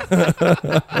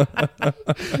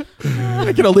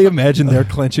 I can only imagine they're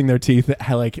clenching their teeth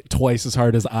like twice as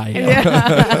hard as I am.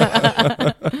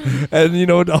 Yeah.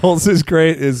 And what also is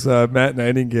great is Matt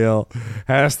Nightingale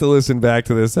has to listen back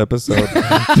to this episode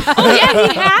Oh yeah,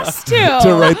 he has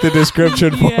to write the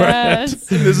description for Yes. it.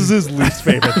 This is his least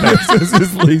favorite thing. This is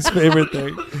his least favorite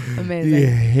thing. Amazing. He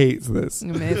hates this.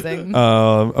 Amazing.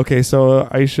 Okay, so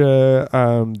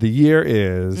Aisha, the year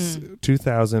is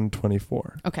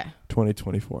 2024. Okay.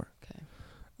 2024. Okay.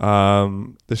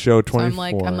 The show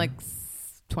 24. So I'm like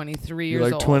 23 years You're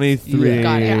like old. 23.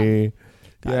 Got it.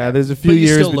 Yeah, there's a few But you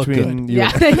years still look between good. you.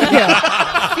 Yeah, thank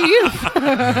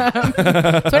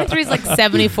you. 23 is like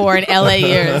 74 in LA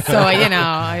years, so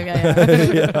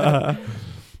Yeah.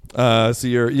 So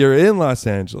you're in Los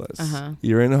Angeles. Uh-huh.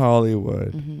 You're in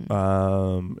Hollywood.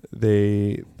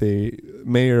 The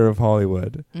mayor of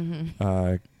Hollywood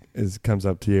comes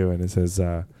up to you and it says,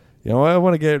 I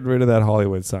want to get rid of that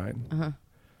Hollywood sign. Uh-huh.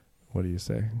 What do you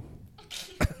say?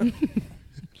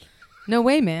 No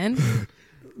way, man.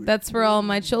 That's where all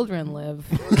my children live.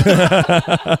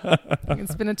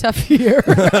 It's been a tough year.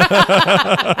 The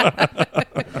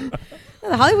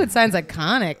Hollywood sign's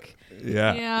iconic.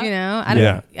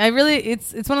 Yeah. I really,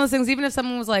 it's one of those things, even if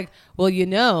someone was like, well,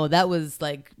 that was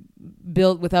like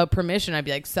built without permission, I'd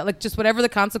be like, so, like just whatever the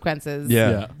consequences.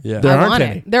 Yeah. There aren't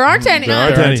any. There aren't any. There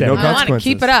aren't any. No I want it. consequences.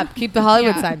 Keep it up. Keep the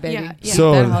Hollywood sign, baby. Yeah. Keep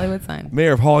So that Hollywood sign.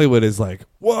 Mayor of Hollywood is like,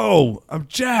 whoa, I'm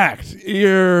jacked.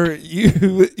 You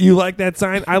like that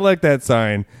sign? I like that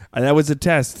sign. And that was a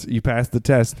test. You passed the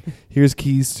test. Here's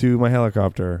keys to my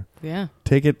helicopter. Yeah.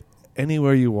 Take it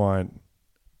anywhere you want.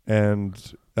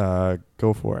 and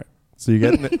go for it. So you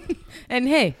get in it, And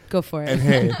hey, go for it. and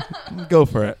hey, go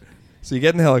for it. So you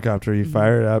get in the helicopter, you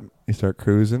fire it up, you start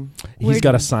cruising. He's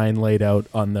got a sign laid out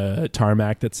on the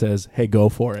tarmac that says, "Hey, go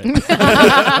for it."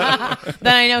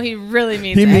 Then I know he really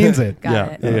means He it. means it.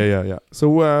 Got it. Yeah.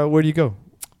 So where do you go?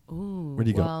 Ooh, Where do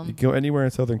you go? well, You go anywhere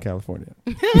in Southern California.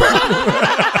 It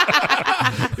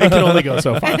can only go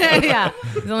so far. yeah,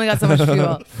 he's only got so much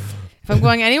fuel. If I'm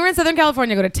going anywhere in Southern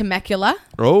California, go to Temecula.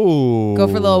 Oh. Go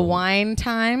for a little wine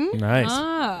time. Nice.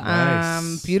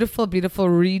 Nice. Beautiful, beautiful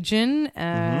region.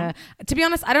 To be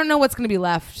honest, I don't know what's going to be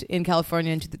left in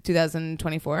California in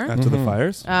 2024. After the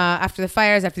fires? After the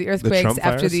fires, after the earthquakes, Trump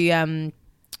after fires? the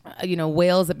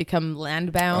whales that become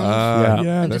land bound.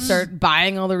 Yeah. And just start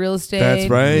buying all the real estate. That's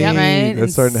right. Yeah, right. That's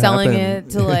and starting to selling happen. it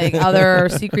to like other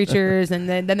sea creatures, and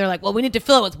then they're like, "Well, we need to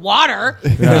fill it with water.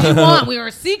 What do you want? We were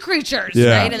sea creatures,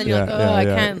 Yeah, right?" And then you're like, "Oh, yeah, I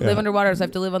yeah, can't yeah. live underwater, so I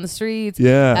have to live on the streets."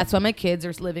 Yeah. That's why my kids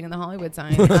are living in the Hollywood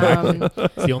sign. It's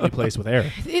the only place with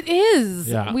air. It is.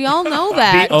 Yeah. We all know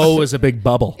that. The O is a big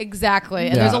bubble. Exactly.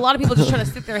 And Yeah. there's a lot of people just trying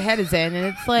to stick their heads in, and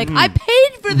it's like, I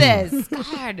paid for this.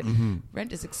 God,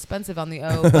 rent is expensive on the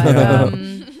O. But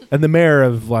And the mayor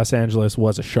of Los Angeles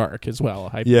was a shark as well.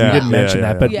 Yeah. You didn't Yeah, mention yeah,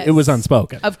 that, yeah. but Yes. it was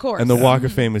unspoken. of course. And the Walk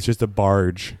of Fame is just a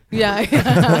barge. yeah.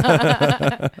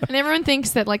 And everyone thinks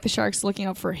that like the shark's looking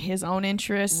out for his own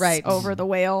interests Right. over the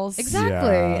whales. Exactly.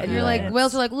 Yeah, And you're like, right.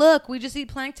 whales are like, look, we just eat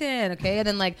plankton, okay? And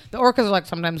then like the orcas are like,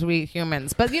 sometimes we eat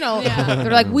humans. But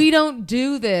they're like, we don't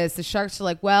do this. The sharks are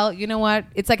like, well, you know what?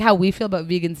 It's like how we feel about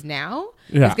vegans now.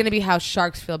 Yeah. It's going to be how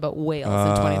sharks feel about whales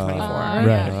in 2024. Right.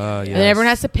 Yes. And then everyone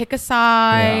has to pick a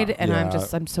side, Yeah. and Yeah.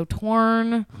 I'm so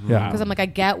torn. Yeah. Because I'm like, I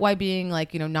get why being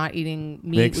like, not eating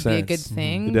meat Makes would be a sense. good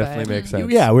thing. It definitely but- makes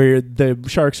sense. Yeah, where the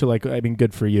sharks are like, I mean,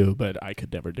 good for you, but I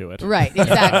could never do it. Right,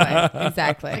 exactly.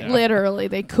 Exactly. Literally,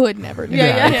 they could never do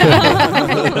Yeah,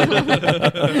 that.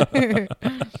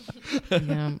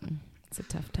 yeah. It's a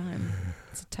tough time.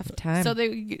 It's a tough time. So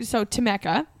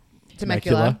Temecula.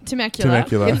 Temecula.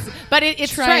 Temecula. But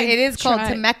it's Try- it is called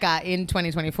try- Temecca in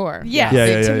 2024. Yes, Yeah.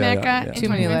 Temecca Yeah. in Too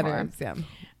many 2024. letters.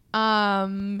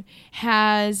 Yeah.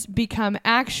 Has become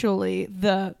actually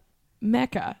the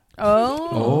Mecca.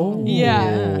 Oh.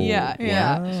 Yeah. She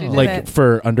did Like it.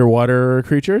 for underwater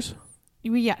creatures?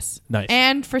 Yes. Nice.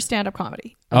 And for stand-up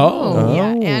comedy. Oh.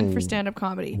 Yeah, and for stand-up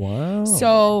comedy. Wow.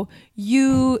 So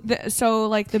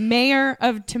like the mayor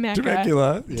of Temecca.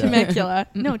 Temecula. Yeah. Temecula.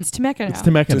 No, it's Temecca now. It's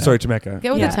Temecca. Sorry, Temecca.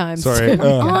 Get with Yeah. the times. Sorry.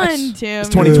 Come on, Tim. It's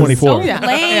 2024. So Yeah.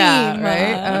 lame.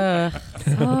 Yeah, right?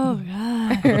 Oh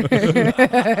god.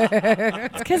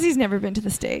 It's because he's never been to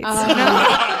the States.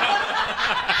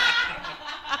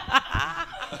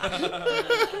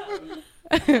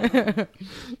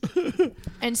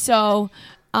 And so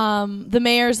the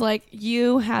mayor's like,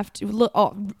 you have to look.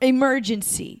 Oh,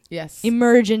 emergency. Yes.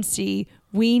 Emergency.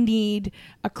 We need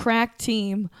a crack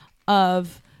team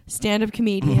of stand-up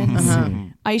comedians.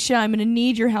 Aisha, I'm going to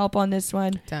need your help on this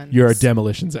one. Done. You're a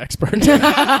demolitions expert.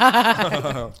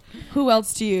 Who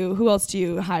else do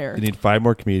you hire? You need 5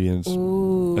 more comedians.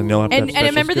 Ooh. And they'll have to have And special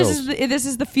remember, skills. this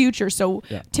is the future. So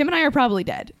Yeah. Tim and I are probably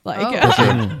dead. Like,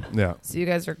 Yeah. So you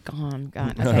guys are gone.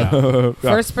 Okay.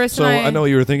 First person So I know what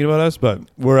you were thinking about us, but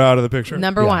we're out of the picture.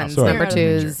 Number ones, sorry. number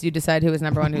twos. You decide who is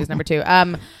number one, who is number two.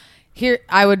 Here,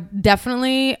 I would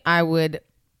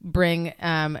bring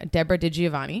Deborah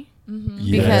DiGiovanni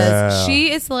because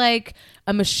she is like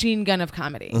a machine gun of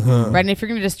comedy, right? And if you're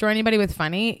going to destroy anybody with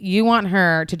funny, you want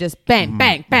her to just bang,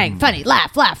 bang, bang, funny,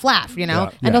 laugh, laugh, laugh, and Yeah.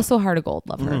 also Heart of Gold,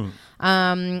 love her.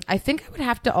 I think I would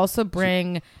have to also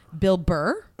bring Bill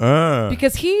Burr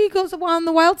because he goes on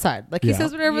the wild side, like he Yeah.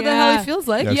 says whatever the hell he feels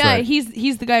like. That's yeah, right.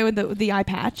 he's the guy with the eye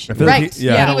patch. I feel like Right. he-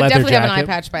 yeah. He And a would leather definitely have an eye jacket.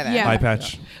 patch by then. Yeah. Eye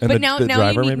patch. And But the now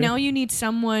driver, you maybe? now you need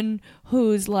someone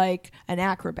who's like an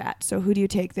acrobat. So who do you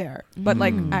take there? But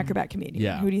like acrobat comedian.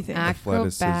 Yeah. Who do you think? Acrobat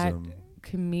Athleticism.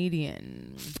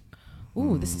 comedian.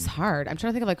 Ooh, this is hard. I'm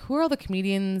trying to think of like who are all the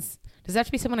comedians. Does that have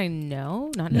to be someone I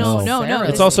know? Not No, necessarily. no.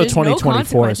 It's also There's no 2024,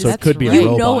 so it consequences. could be a You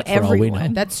robot know for all we know.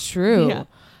 everyone. That's true. Yeah.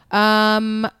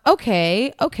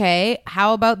 Okay.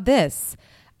 How about this?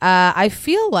 I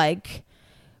feel like.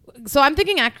 So I'm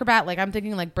thinking acrobat, like I'm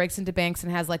thinking like breaks into banks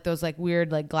and has like those like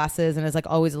weird like glasses and is like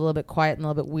always a little bit quiet and a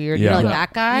little bit weird. You Yeah. know, like Yeah.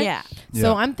 that guy. Yeah.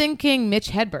 So Yeah. I'm thinking Mitch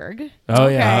Hedberg. Oh,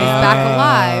 He's yeah. back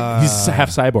alive. He's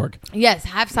half cyborg. Yes,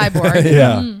 half cyborg.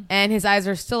 Yeah. And his eyes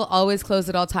are still always closed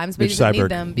at all times, but Mitch he doesn't Cyborg. need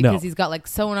them because No. he's got like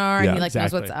sonar Yeah, and he like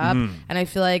knows what's exactly. up. And I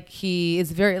feel like he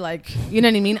is very like, you know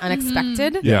what I mean,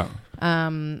 unexpected. Yeah.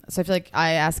 So I feel like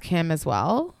I ask him as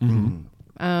well.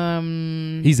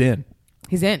 He's in.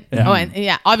 He's in. Yeah. Oh, and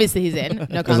yeah, obviously he's in.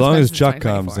 No As long as consequences, Chuck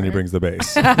 2024. comes and he brings the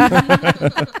bass.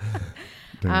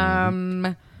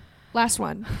 Last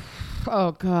one.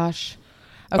 Oh gosh.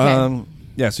 Okay.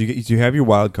 Yeah, so you have your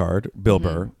wild card, Bill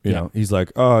Burr. You know, he's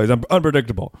like, he's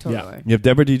unpredictable. Totally. Yeah. You have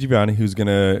Deborah DiGiovanni, who's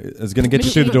gonna get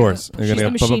you through the doors. She's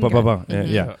the machine gun.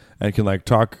 Yeah, and can like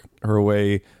talk her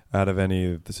way out of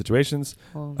any of the situations.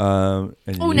 Cool. And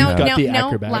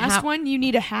Now, last one, you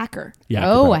need a hacker.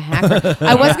 Yeah. Oh, a hacker.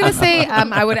 I was gonna say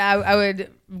I would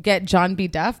get John B.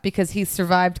 Duff because he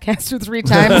survived cancer 3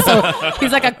 times, so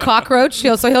he's like a cockroach.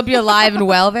 So he'll be alive and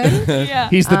well then. Yeah.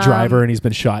 He's the driver and he's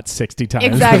been shot 60 times.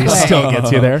 Exactly. But he still gets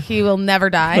you there. He will never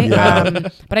die.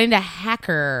 But I need a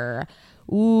hacker.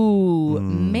 Ooh,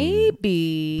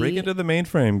 maybe break into the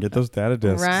mainframe, get those data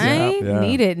disks. Right? Yeah.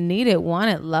 Need it, want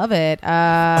it, love it.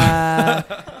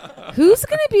 Who's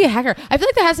gonna be a hacker? I feel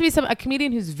like there has to be a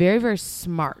comedian who's very, very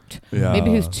smart. Yeah.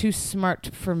 Maybe who's too smart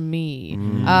for me.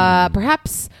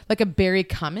 Perhaps like a Barry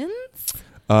Cummins.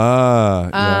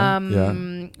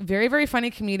 Very, very funny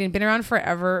comedian, been around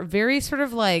forever. Very sort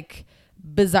of like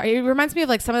bizarre. It reminds me of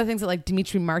like some of the things that like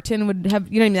Dimitri Martin would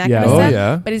have, you know what I mean? That kind of stuff.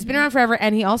 Yeah. But he's been around forever,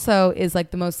 and he also is like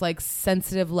the most like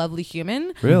sensitive, lovely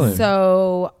human. Really?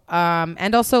 So,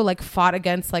 and also like fought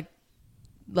against like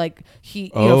he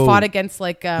fought against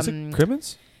like Is it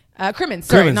Crimmins? Crimmins.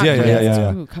 Sorry, Crimmins, not yeah.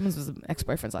 Crimmins. Ooh, Cummins was an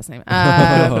ex-boyfriend's last name.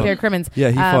 Barry Crimmins. Yeah,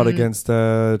 he fought against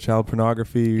child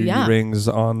pornography rings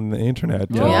on the internet.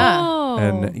 Yeah.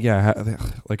 And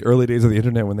like early days of the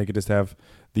internet when they could just have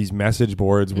these message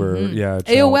boards where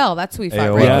AOL, that's who he fought,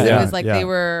 AOL, right? Because yeah, it was like they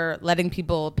were letting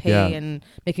people pay and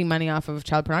making money off of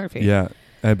child pornography. Yeah.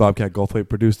 And Bobcat Goldthwait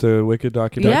produced a wicked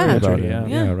documentary about it.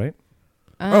 Yeah, right?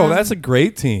 That's a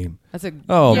great team. That's a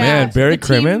man, Barry the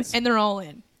team, Crimmins. and they're all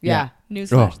in. Yeah.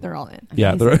 Newsflash, they're all in.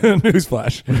 Yeah, they're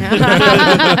newsflash.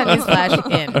 Newsflash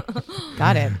in.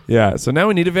 Got it. Yeah, so now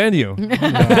we need a venue.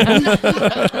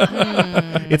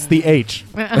 It's the H.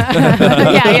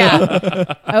 yeah.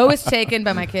 O is taken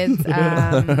by my kids.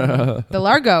 The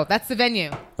Largo, that's the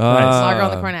venue. Largo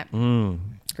on the Cornet.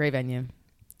 Great venue.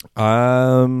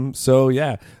 So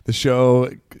yeah, the show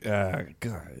it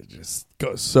just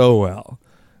goes so well.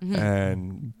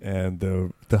 And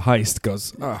the heist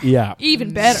goes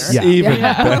even better. Yeah. Even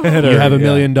better. You have $1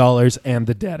 million and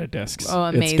the data disks. Oh,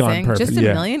 amazing! It's gone perfect. Just $1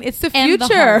 million. It's the And the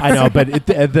future. I know, but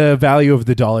the value of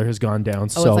the dollar has gone down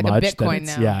so it's like much a Bitcoin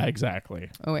that now. Yeah,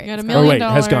 exactly. Oh wait, You got $1 Or million. wait,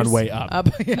 has gone way up.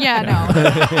 Yeah, no.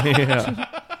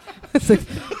 It's like,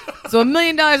 so $1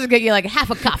 million will get you like half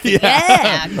a coffee.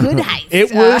 Yeah, good heist.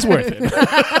 It was worth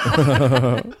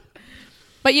it.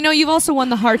 But you've also won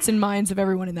the hearts and minds of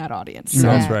everyone in that audience. So.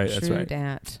 That's right. That's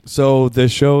right. So the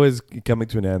show is coming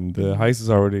to an end. The heist has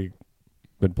already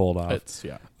been pulled off.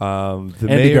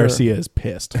 Andy Garcia is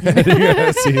pissed. Andy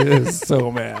Garcia is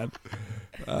so mad.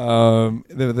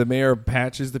 The mayor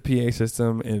patches the PA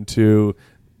system into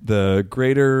the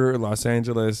greater Los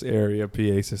Angeles area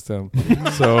PA system.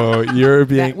 So you're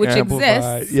being which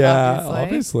amplified. exists. Yeah,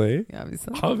 Obviously.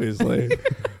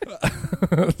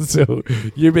 So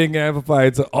you're being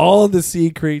amplified to all the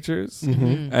sea creatures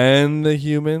and the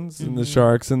humans and the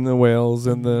sharks and the whales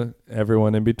and the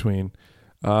everyone in between.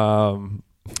 And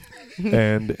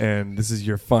this is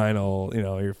your final,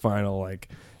 like,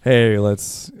 hey,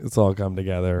 let's all come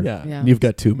together. Yeah. You've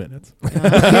got 2 minutes.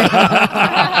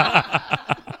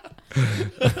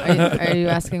 Are you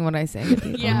asking what I say?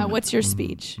 Yeah, what's your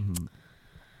speech?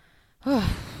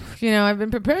 I've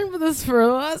been preparing for this for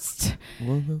the last,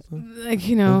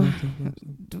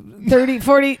 30,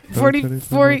 40,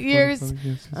 44 years.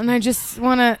 And I just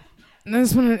want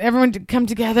everyone to come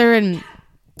together, and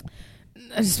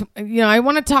I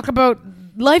want to talk about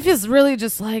life is really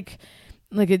just like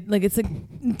it's like a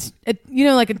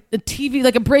TV,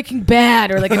 like a Breaking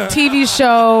Bad or like a TV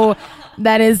show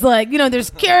that is like,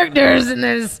 there's characters and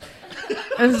there's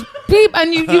people,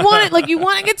 and you want it, like you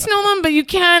want to get to know them, but you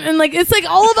can't, and like it's like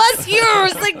all of us here.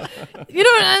 It's like,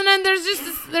 and then there's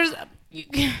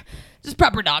just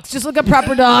proper docs. Just look up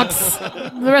proper docs.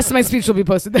 The rest of my speech will be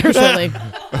posted there shortly.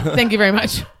 Thank you very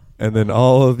much. And then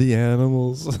all of the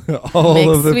animals, all Make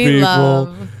of the sweet people,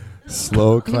 love.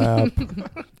 slow clap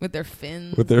with their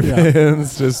fins.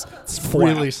 Fins, just It's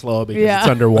really slow because Yeah. it's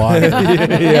underwater.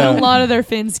 And a lot of their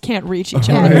fins can't reach each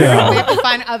other. We have to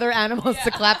find other animals to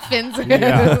clap fins with.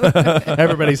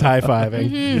 Everybody's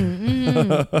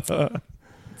high-fiving. It's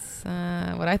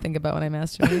what I think about when I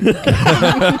masturbate.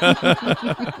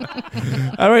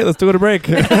 all right, let's do it a break.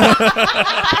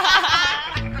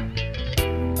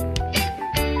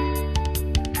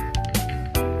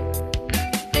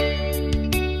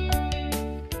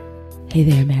 Hey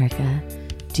there, America.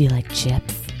 Do you like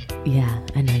chips? Yeah,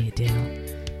 I know you do.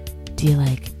 Do you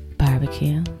like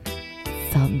barbecue?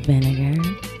 Salt and vinegar?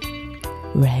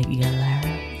 regular?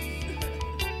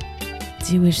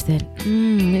 Do you wish that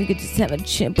you could just have a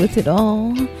chip with it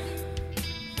all?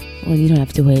 Well, you don't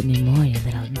have to wait anymore, you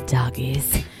little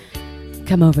doggies.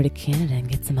 Come over to Canada and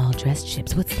get some all-dressed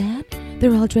chips. What's that?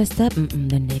 They're all dressed up?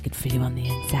 They're naked for you on the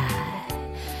inside.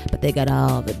 But they got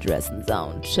all the dressings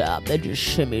on top. They just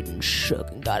shimmied and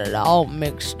shook and got it all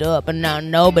mixed up. And now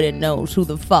nobody knows who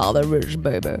the father is,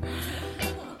 baby.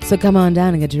 So come on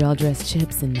down and get your all-dressed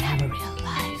chips and have a real life.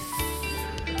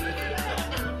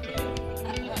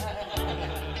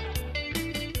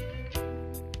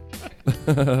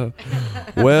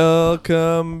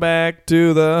 Welcome back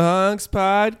to the Hunks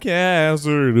Podcast.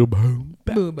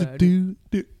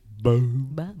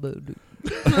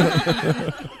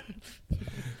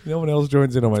 No one else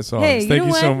joins in on my songs. Hey, Thank you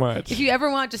what? so much. If you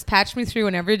ever want, just patch me through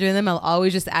whenever you're doing them. I'll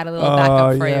always just add a little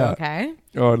backup for you, okay?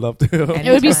 Oh, I'd love to.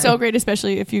 It would be so great,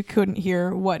 especially if you couldn't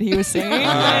hear what he was saying.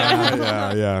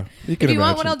 Yeah. If you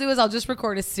want, what I'll do is I'll just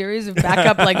record a series of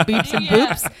backup like beeps and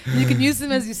boops. You can use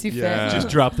them as you see fit. Just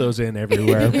drop those in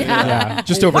everywhere. Yeah.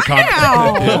 Just over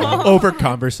over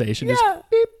conversation. Just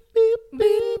beep,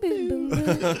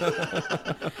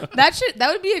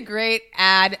 That would be a great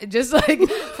ad, just like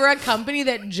for a company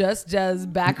that just does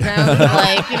background,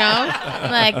 like, you know,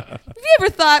 like, have you ever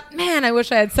thought, man, I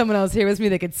wish I had someone else here with me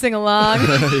that could sing along?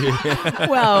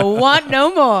 Well, want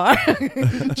no more.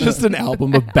 Just an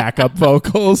album of backup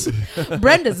vocals.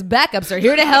 Brenda's backups are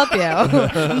here to help you.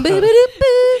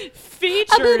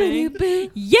 Featuring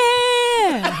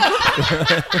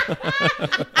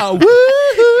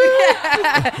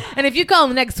And if you call in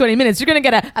the next 20 minutes, you're going to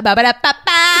get a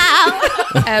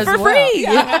ba-ba-da-ba-bow as for well. free.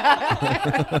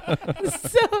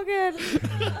 So good.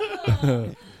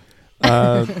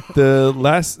 The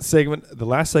last segment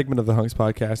of the Hunks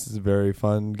Podcast is a very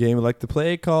fun game we like to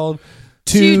play called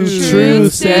Two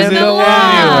Truths and a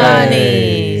Lie.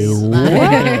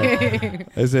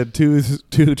 I said two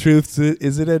truths.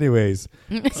 Is it anyways?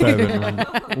 So I've been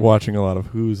watching a lot of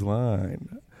Whose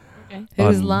Line. Okay.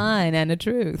 Whose Line and a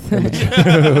Truth.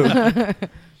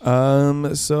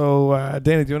 So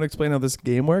Danny, do you want to explain how this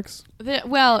game works? We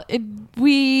on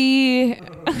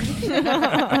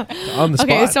the spot.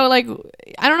 Okay, so like,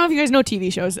 I don't know if you guys know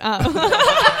TV shows.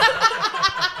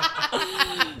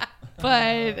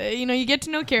 But, you know, you get to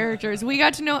know characters. We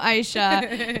got to know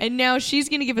Aisha, and now she's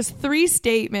going to give us 3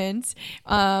 statements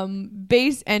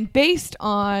based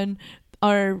on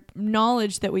our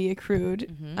knowledge that we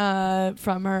accrued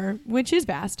from her, which is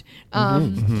vast,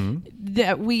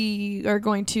 that we are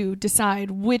going to decide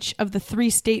which of the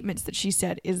 3 statements that she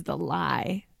said is the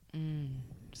lie.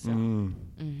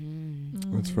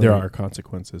 There are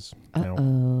consequences.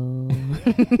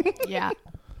 Yeah.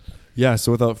 Yeah,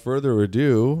 so without further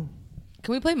ado...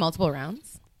 Can we play multiple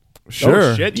rounds? Sure.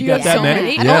 Oh, shit, you got that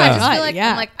many? I know, I just feel like,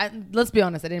 I'm like, let's be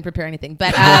honest, I didn't prepare anything,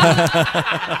 but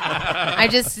I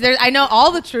know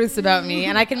all the truths about me,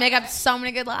 and I can make up so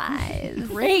many good lies.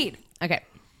 Great. Okay.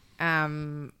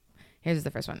 Here's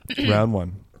the first one. Round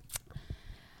 1.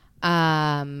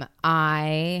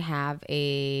 I have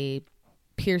a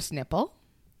pierced nipple.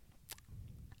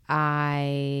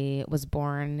 I was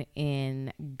born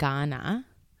in Ghana.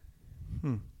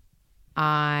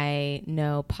 I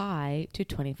know pi to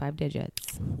 25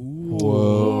 digits. Whoa.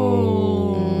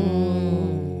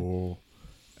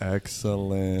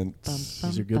 Excellent.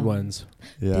 These are good ones.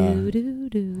 Yeah.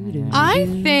 I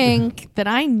think that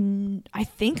I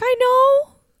think I know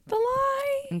the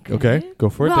lie. Okay, go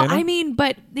for it, Well, Danny. I mean,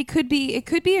 but it could be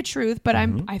a truth, but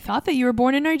I thought that you were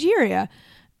born in Nigeria.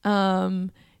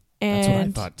 And That's what I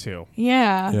thought too.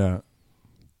 Yeah. Yeah.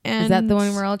 And is that the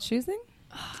one we're all choosing?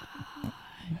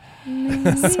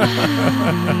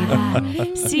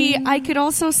 See, I could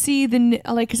also see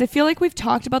because I feel like we've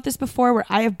talked about this before, where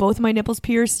I have both my nipples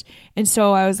pierced, and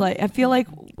so I was like, I feel like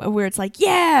where it's like,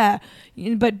 yeah,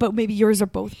 but maybe yours are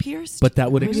both pierced. But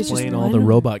that would Maybe it's just explain all one. the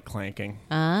robot clanking.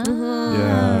 Yeah.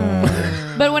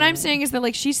 But what I'm saying is that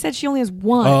like she said she only has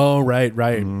one. Oh, right.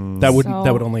 That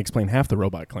would only explain half the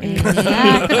robot clanking.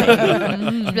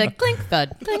 Exactly. She'd be like, clink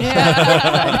thud. Clink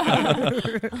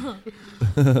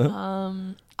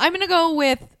thud. I'm gonna go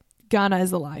with Ghana is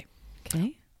the lie.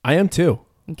 Okay. I am too.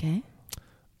 Okay.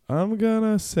 I'm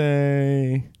gonna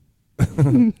say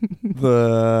the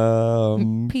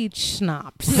peach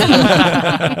schnapps.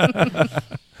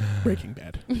 Breaking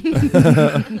Bad.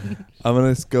 I'm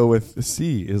gonna go with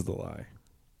C is the lie.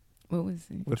 What was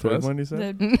it? The third one you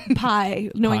said? The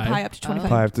pi, knowing pi up to 25.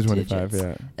 Pi up to 25,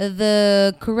 digits. yeah.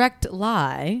 The correct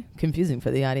lie, confusing for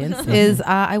the audience, is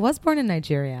I was born in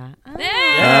Nigeria.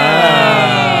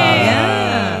 Yeah.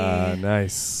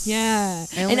 Nice. Yeah.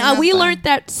 I only And have we one. learned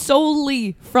that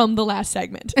solely from the last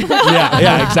segment.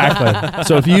 yeah, exactly.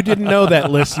 So if you didn't know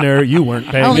that, listener, you weren't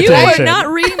paying You attention. are not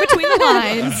reading between the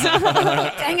lines.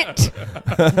 Dang it!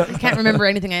 I can't remember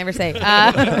anything I ever say.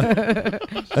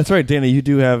 That's right, Dana.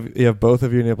 You have both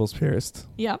of your nipples pierced.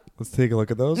 Yep. Let's take a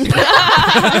look at those. Let's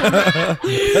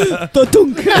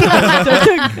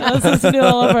listen to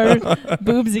all of our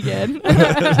boobs again.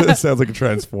 This sounds like a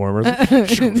Transformers.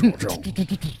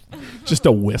 Just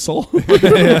a whistle.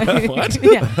 What?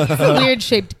 Yeah, it's a weird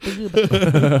shaped boob,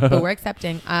 but we're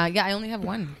accepting. Yeah, I only have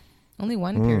one. Only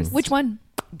one pierced. Which one?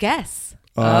 Guess.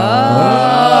 True.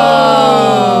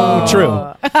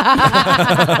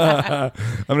 I'm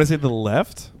gonna say the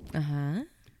left.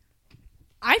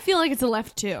 I feel like it's a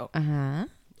left too.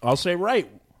 I'll say right.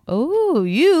 Oh,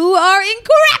 you are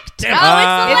incorrect. It's the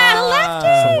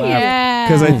lefty. Yeah.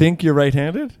 Because I think you're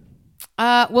right-handed.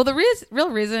 Well, the real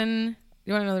reason.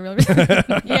 You want to know the real reason?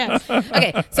 Yeah.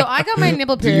 Okay, so I got my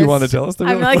nipple Do pierced. you want to tell us the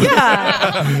real I'm like,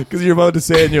 yeah. Because you're about to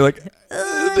say it and you're like,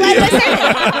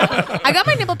 I got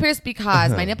my nipple pierced because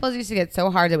my nipples used to get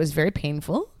so hard it was very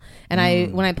painful.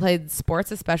 And when I played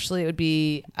sports, especially, it would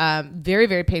be very,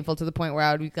 very painful to the point where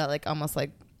I would get almost like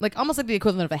the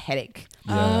equivalent of a headache.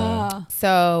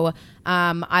 So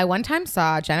I one time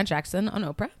saw Janet Jackson on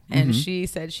Oprah, and she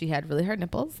said she had really hard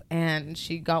nipples, and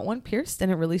she got one pierced,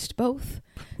 and it released both.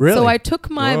 Really? So I took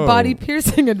my body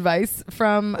piercing advice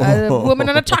from a woman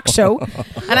on a talk show,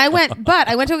 and I went to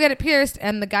go get it pierced,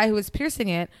 and the guy who was piercing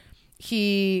it,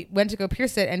 he went to go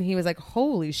pierce it, and he was like,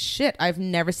 holy shit, I've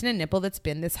never seen a nipple that's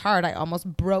been this hard. I almost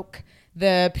broke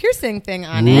the piercing thing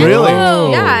on it. Really? Whoa.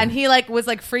 Yeah, and he was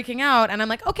freaking out, and I'm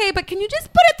like, okay, but can you just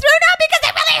put it through now because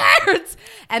it really hurts?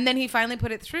 And then he finally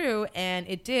put it through, and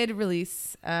it did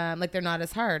release. They're not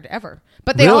as hard ever,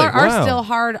 but they Really? are Wow. still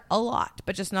hard a lot,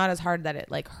 but just not as hard that it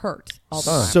hurt all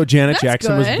the time. So Janet That's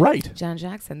Jackson good. was right. Janet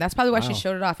Jackson. That's probably why she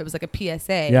showed it off. It was like a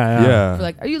PSA. Yeah.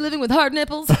 For are you living with hard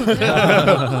nipples? They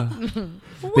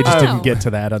just didn't get to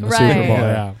that on the Right. Super Bowl.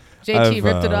 Yeah. JT I've,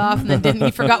 ripped it off, and then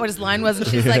he forgot what his line was, and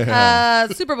she's like,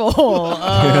 Super Bowl.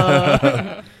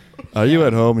 Are you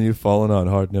at home and you've fallen on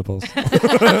hard nipples?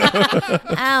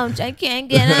 Ouch, I can't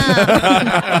get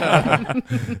up.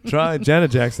 Try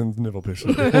Janet Jackson's nipple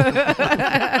piercing.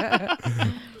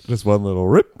 Just one little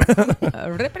rip.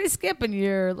 Rippity skip, and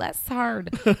you're less hard.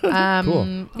 Cool.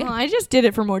 Well, I just did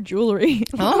it for more jewelry.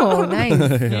 Oh, nice.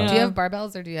 Yeah. Do you have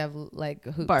barbells, or do you have hoops?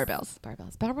 Barbells.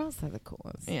 Barbells are the cool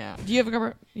ones. Yeah. Do you have a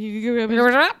cover? You guys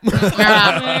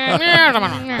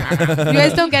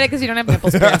don't get it because you don't have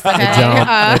nipples pierced. Okay?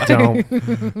 I don't.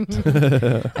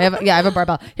 I have a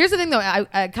barbell. Here's the thing, though.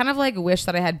 I kind of wish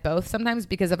that I had both sometimes,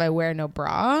 because if I wear no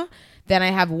bra, then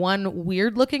I have one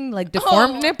weird looking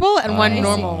deformed nipple and one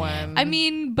normal one. I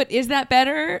mean, but is that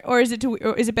better, or is it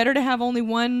better to have only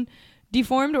one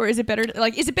deformed, or is it better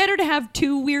to have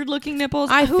two weird looking nipples?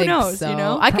 Who think knows? so. You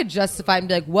know, I could justify and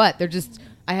be like, what? They're just.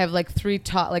 I have 3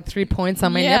 points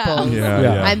on my Yeah. nipples.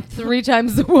 Yeah. I'm 3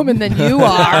 times the woman than you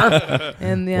are.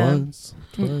 And yeah. Once,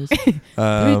 twice. 3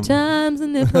 times the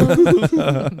nipple.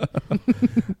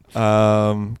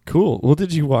 Cool. Well,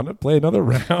 did you want to play another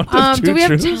round? Of Two Do we have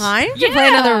Truths? time to play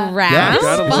another round? Yeah, This is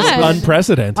fun.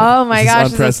 unprecedented. Oh my This is gosh,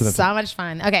 this is unprecedented. so much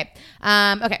fun. Okay.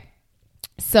 Okay.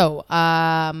 So,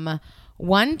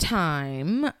 one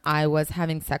time I was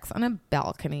having sex on a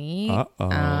balcony,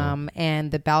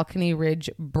 and the balcony ridge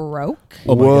broke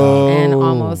Oh my God. and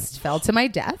almost fell to my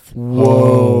death.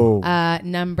 Whoa.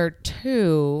 Number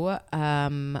 2,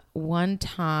 one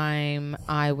time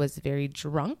I was very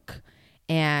drunk,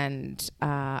 and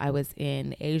I was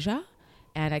in Asia,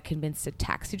 and I convinced a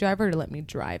taxi driver to let me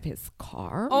drive his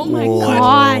car. oh my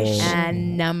gosh.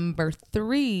 And number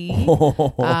 3,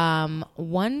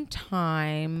 one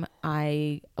time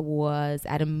I was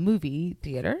at a movie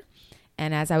theater,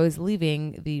 and as I was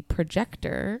leaving, the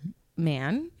projector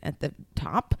man at the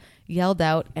top yelled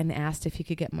out and asked if he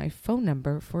could get my phone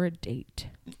number for a date.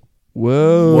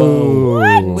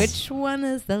 Whoa. Which one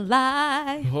is the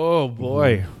lie? Oh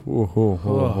boy.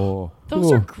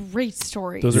 Those are great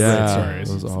stories. Those are Yeah, great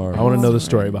stories. those are. I want to know the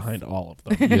story behind all of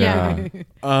them. Yeah.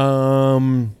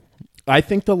 I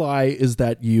think the lie is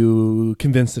that you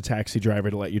convinced a taxi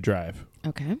driver to let you drive.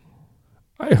 Okay.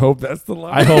 I hope that's the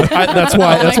line. I hope that's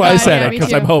why Oh that's my why I God, said yeah, it, me because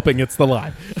too. I'm hoping it's the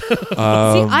lie. See,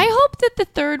 I hope that the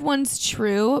third one's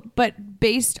true, but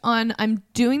I'm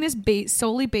doing this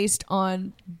solely based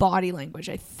on body language.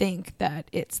 I think that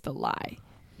it's the lie.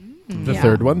 The Yeah.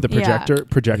 third one, the Yeah.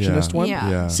 projectionist one.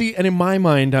 Yeah. See, and in my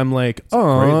mind, I'm like, great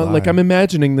oh, lie. like I'm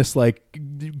imagining this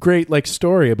great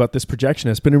story about this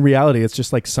projectionist, but in reality, it's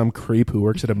just some creep who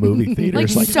works at a movie theater.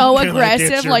 Like It's so "Can I get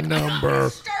aggressive, your like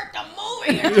number. start the movie.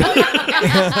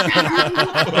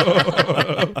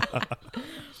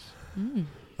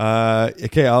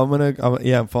 Okay,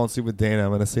 I'm falling asleep with Dana.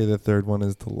 I'm gonna say the third one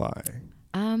is the lie.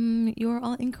 You're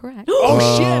all incorrect.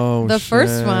 Oh, The shit.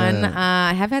 first one,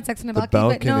 I have had sex in a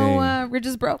balcony, but no balcony.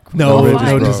 ridges broke. No, ridges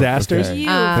no broke. disasters. Okay. You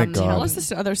Thank tell God. us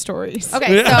the other stories.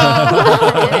 Okay,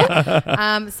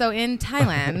 so in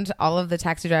Thailand, all of the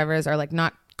taxi drivers are like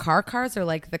not cars, are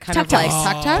like the kind of like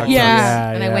tuk-tuk.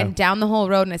 Yeah. And I went down the whole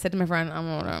road and I said to my friend, I'm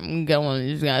gonna get one of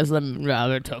these guys, let me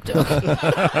drive a tuk-tuk.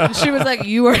 And she was like,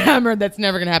 you were hammered, that's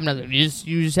never gonna happen. I was like,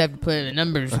 you just have to play the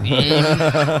numbers game.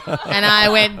 And I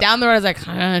went down the road, I was like,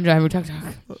 I'm gonna drive your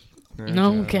tuk-tuk.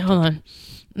 No, okay, hold on.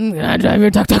 I'm gonna drive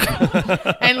your tuk-tuk.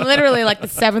 And literally like the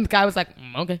seventh guy was like,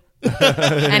 okay.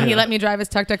 And he let me drive his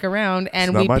tuk-tuk around and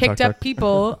It's not we my picked tuk-tuk. up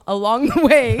people along the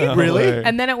way. Really?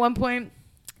 And then at one point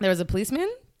there was a policeman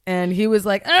and he was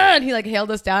like, and he like hailed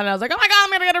us down and I was like, oh my God,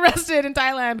 I'm gonna get arrested in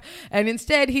Thailand. And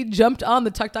instead he jumped on the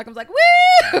tuk-tuk. I was like,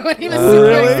 woo! And he was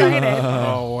super excited.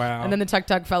 Oh wow! And then the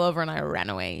tuk-tuk fell over and I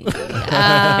ran away. It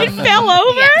fell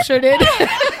over? Yeah, sure did.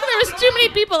 There was too many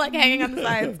people like hanging on the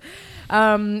sides.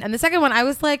 And the second one, I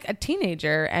was like a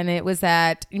teenager, and it was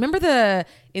at, you remember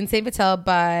in St. Vital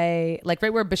by, like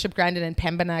right where Bishop Grandin and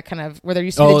Pembina kind of, where there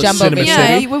used to be the Jumbo Cinema Video.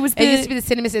 City? What was It used to be the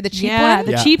Cinema City, the cheap one.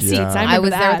 the Yeah. cheap seats. Yeah. I I remember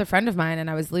was that. there with a friend of mine, and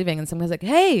I was leaving, and someone was like,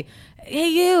 hey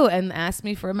you, and asked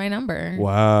me for my number.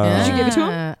 Wow. Yeah. Did you give it to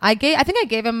him? I think I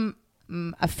gave him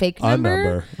a fake A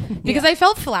number, because I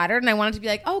felt flattered and I wanted to be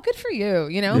like, oh, good for you,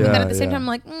 you know. But Yeah, then at the same yeah. time, I'm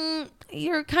like,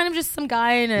 you're kind of just some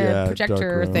guy in a Yeah, projector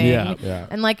dark room. thing. Yeah.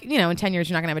 And like, you know, in 10 years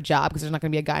you're not gonna have a job because there's not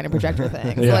gonna be a guy in a projector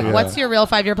thing. So Yeah. like, Yeah. what's your real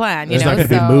 5-year plan? There's you know, not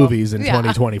going to be movies in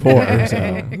 2024. So.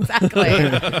 Exactly.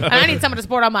 And I need someone to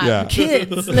support all my Yeah.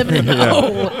 kids living in the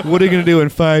hole. What are you gonna do in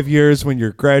 5 years when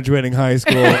you're graduating high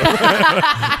school?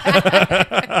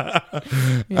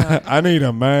 I need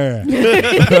a man.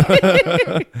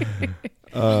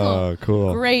 Oh,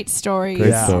 cool. Great stories.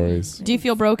 Great stories. Do you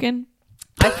feel broken?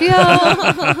 I feel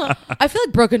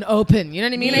like broken open. You know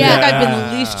what I mean? I feel like I've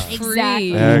been leashed free.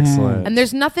 Exactly. Excellent. And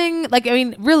there's nothing like, I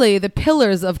mean, really, the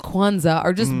pillars of Kwanzaa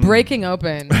are just breaking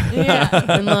open. Yeah.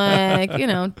 And like, you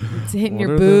know, it's hitting What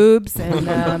your are boobs. And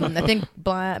I think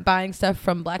buying stuff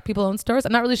from black people owned stores.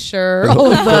 I'm not really sure.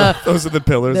 All of the Those are the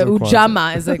pillars the of Kwanzaa.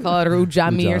 Ujama, as they call it, or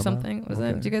Ujami or Ujama? something. Was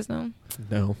that? Do you guys know?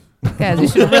 No. Guys, you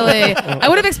should really. I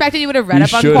would have expected you would have read You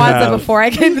up on should Kwanzaa have. before I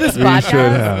came to this You podcast,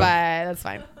 should have. but that's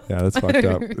fine. Yeah, that's fucked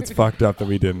up. It's fucked up that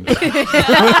we didn't.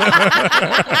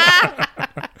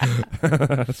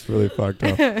 That's really fucked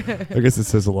up. I guess it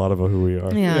says a lot about who we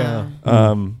are. Yeah.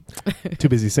 Too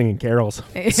busy singing carols.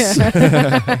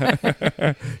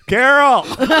 Carol!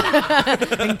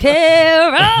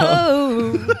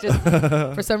 Carol! Just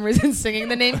for some reason singing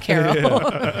the name Carol.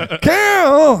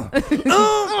 Carol!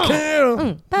 Oh,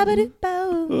 Carol!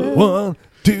 Ba-ba-doo-bow.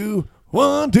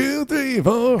 1, 2, 3,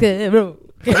 4. Carol.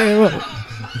 Carol.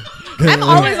 I'm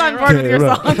always on board with your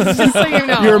songs, just so you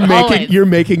know. You're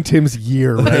making Tim's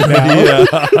year right now. Yeah,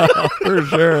 for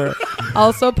sure.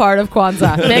 Also part of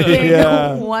Kwanzaa. Making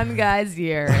Yeah. one guy's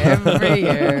year every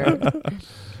year.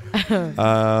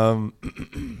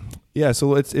 Yeah,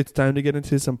 so it's time to get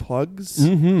into some plugs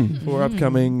for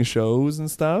upcoming shows and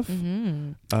stuff.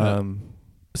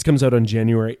 This comes out on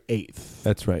January 8th.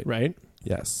 That's right. Right?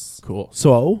 Yes. Cool.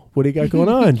 So, what do you got going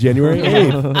on January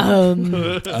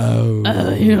 8th?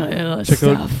 Check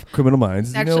out Criminal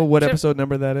Minds. Do you know Actually, what sure. episode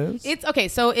number that is? It's okay.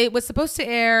 So it was supposed to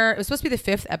air. It was supposed to be the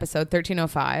 5th episode,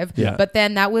 1305. Yeah. But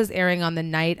then that was airing on the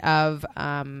night of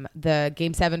the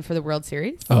Game 7 for the World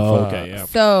Series. Oh, okay, yeah.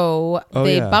 So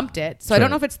they yeah. bumped it. So I don't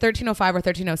know if it's 1305 or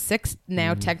 1306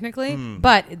 now technically,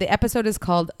 but the episode is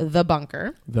called The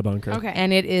Bunker. The Bunker. Okay.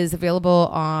 And it is available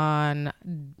on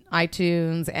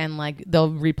iTunes and like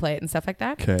they'll replay it and stuff like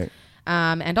that. Okay.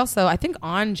 And also, I think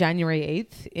on January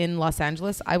 8th in Los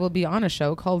Angeles, I will be on a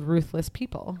show called Ruthless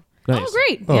People. Nice. Oh,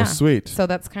 great. Oh, sweet. So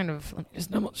that's kind of, let me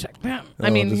just double check that. I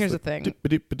mean, just here's the like thing.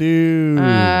 dip-a-dip-a-doo.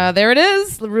 There it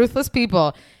is, the Ruthless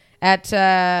People at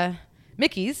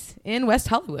Mickey's in West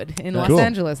Hollywood in Los Cool.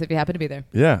 Angeles, if you happen to be there.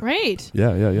 Yeah. Great.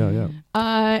 Yeah.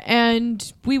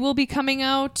 And we will be coming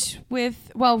out with,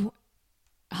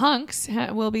 Hunks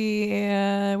will be,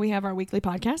 we have our weekly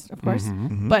podcast, of course,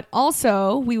 but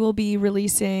also we will be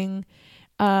releasing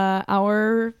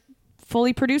our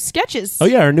fully produced sketches. Oh,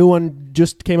 yeah. Our new one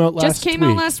just came out last week. Just came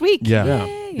out last week. Yeah.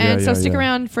 And so stick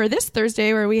around for this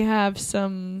Thursday where we have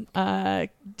some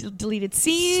deleted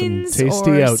scenes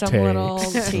tasty or some outtakes. little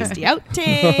tasty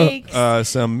outtakes.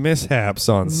 Some mishaps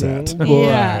on set.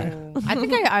 Yeah. I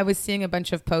think I was seeing a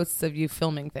bunch of posts of you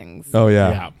filming things. Oh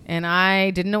yeah. And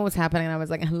I didn't know what was happening. And I was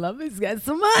like, I love these guys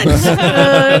so much.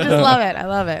 I just love it. I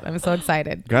love it. I'm so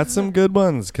excited. Got some good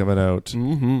ones coming out.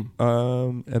 Mm-hmm.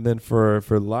 And then for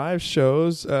live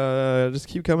shows, just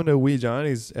keep coming to Wee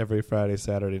Johnny's every Friday,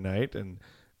 Saturday night, and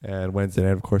Wednesday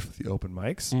night, of course, with the open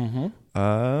mics. Mm-hmm.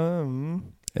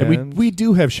 And we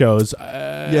do have shows.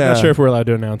 I'm not sure if we're allowed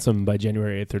to announce them by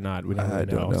January 8th or not. We don't really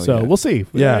know. So yet. we'll see.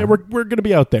 Yeah. We're going to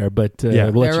be out there, but we'll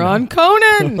let they're you know. on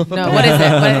Conan. No, what is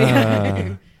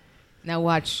it? Now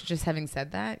watch. Just having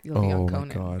said that, you'll be on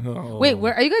Conan. Oh my God. Wait,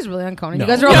 where are you guys really on Conan? No.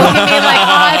 You guys are all looking at me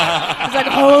like, it's like,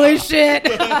 holy shit.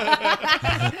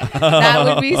 That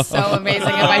would be so amazing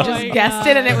if I just guessed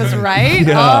it and it was right.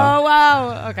 Yeah. Oh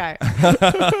wow. Okay.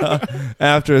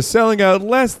 After selling out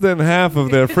less than half of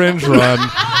their Fringe run,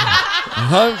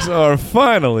 Hunks are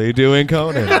finally doing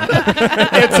Conan.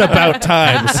 It's about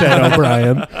time, said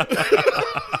O'Brien.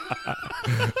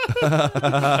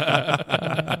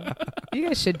 You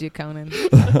guys should do Conan.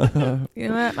 You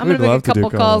know what? I'm going to love make a to do couple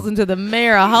calls Conan. into the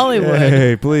mayor of Hollywood.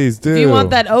 Hey, please do. If you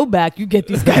want that O back, you get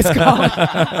these guys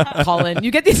Colin.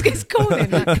 You get these guys Conan,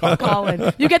 not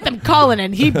Colin. You get them Colin,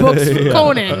 and he books for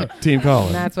Conan. Team Colin.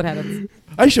 And that's what happens.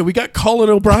 Aisha, we got Colin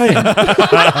O'Brien.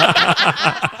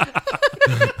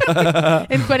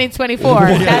 In 2024.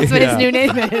 That's what his new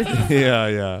name is.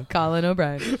 Yeah. Colin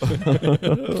O'Brien.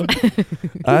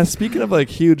 Speaking of like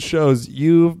huge shows,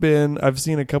 I've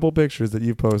seen a couple pictures that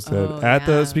you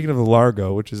posted speaking of the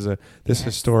Largo, which is this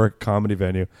historic comedy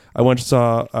venue. I once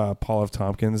saw Paul F.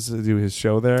 Tompkins do his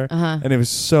show there, and it was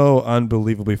so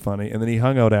unbelievably funny. And then he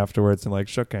hung out afterwards and like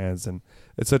shook hands, and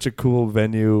it's such a cool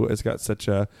venue. It's got such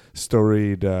a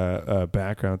storied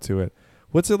background to it.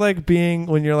 What's it like being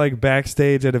when you're like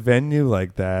backstage at a venue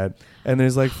like that, and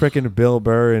there's like frickin' Bill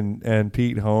Burr and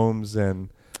Pete Holmes and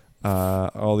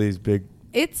all these big.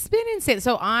 It's been insane.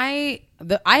 So I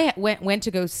went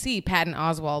to go see Patton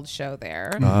Oswalt's show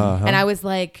there, and I was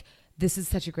like, this is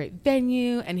such a great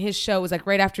venue. And his show was like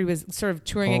right after he was sort of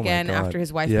touring again after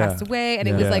his wife passed away, and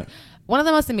it was like one of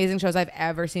the most amazing shows I've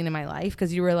ever seen in my life,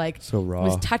 because you were like so raw. It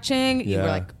was touching. You were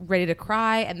like ready to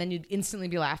cry, and then you'd instantly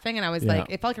be laughing. And I was like,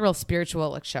 it felt like a real spiritual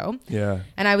like show. Yeah.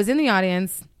 And I was in the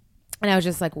audience, and I was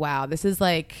just like, wow, this is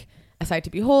like a sight to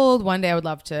behold. One day I would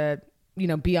love to,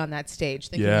 be on that stage,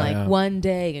 thinking one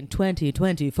day in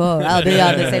 2024 I'll be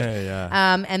on the stage.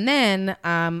 And then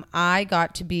I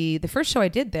got to be, the first show I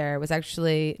did there was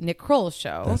actually Nick Kroll's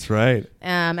show. That's right.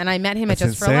 And I met him at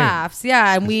Just insane. for Laughs.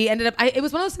 Yeah, and we ended up. It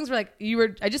was one of those things where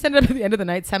I just ended up at the end of the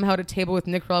night somehow at a table with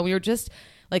Nick Kroll. And we were just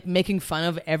like making fun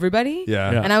of everybody. Yeah.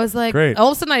 And I was like, great. all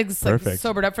of a sudden I just like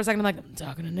sobered up for a second. I'm like, I'm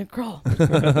talking to Nick Kroll.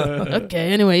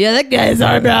 Okay, anyway, that guy's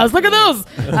eyebrows. Look at those.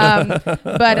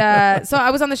 So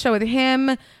I was on the show with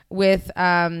him, with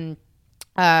Gerard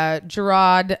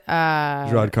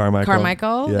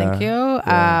Carmichael. Thank you.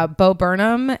 Bo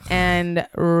Burnham and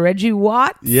Reggie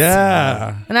Watts.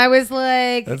 Yeah. And I was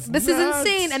like, That's this is nuts.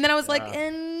 insane. And then I was like,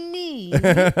 and me.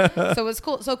 So it was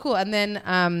cool. So cool. And then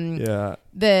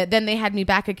then they had me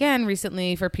back again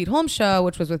recently for Pete Holmes' show,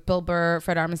 which was with Bill Burr,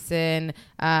 Fred Armisen,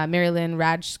 Mary Lynn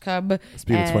Rajskub.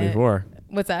 Speaking of 24.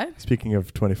 What's that? Speaking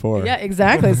of 24. Yeah,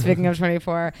 exactly. Speaking of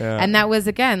 24. Yeah. And that was,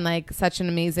 again, like such an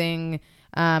amazing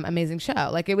show.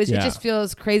 Like it just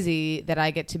feels crazy that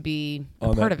I get to be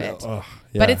a part of it.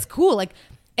 But it's cool. Like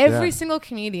every single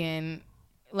comedian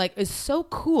like is so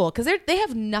cool because they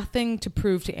have nothing to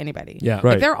prove to anybody. Yeah,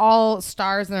 like they're all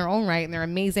stars in their own right and they're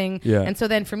amazing. Yeah. And so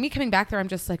then for me coming back there, I'm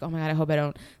just like, oh my god, I hope I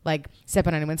don't like step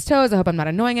on anyone's toes. I hope I'm not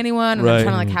annoying anyone. And I'm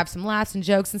trying to like have some laughs and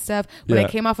jokes and stuff. When I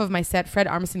came off of my set, Fred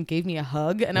Armisen gave me a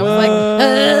hug, and I was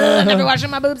like, never washing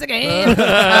my boobs again.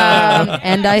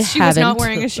 And she was not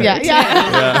wearing a shirt.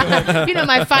 Yeah. You know,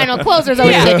 my final closer is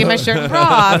always taking my shirt and bra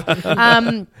off.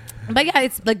 But yeah,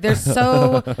 it's like they're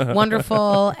so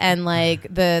wonderful, and like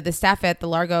the staff at the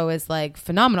Largo is like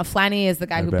phenomenal. Flanny is the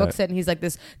guy who books it, and he's like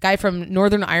this guy from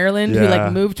Northern Ireland who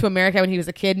like moved to America when he was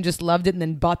a kid and just loved it, and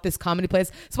then bought this comedy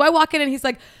place. So I walk in and he's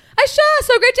like, Aisha,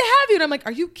 so great to have you. And I'm like,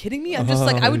 are you kidding me? I'm just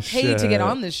like, I would pay to get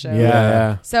on this show.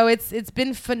 Yeah. So it's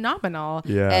been phenomenal.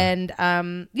 Yeah.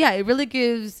 And it really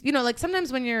gives, you know, like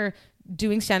sometimes when you're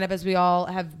doing stand-up, as we all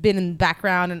have been in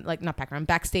background and like not background,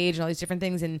 backstage and all these different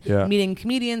things, and meeting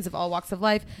comedians of all walks of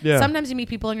life. Sometimes you meet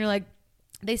people and you're like,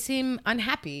 they seem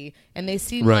unhappy and they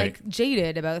seem like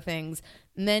jaded about things.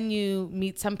 And then you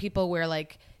meet some people where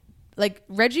like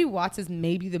Reggie Watts is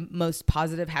maybe the most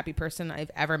positive, happy person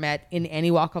I've ever met in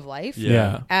any walk of life.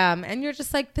 Yeah. And you're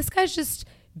just like, this guy's just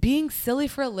being silly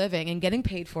for a living and getting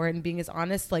paid for it and being his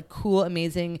honest, like cool,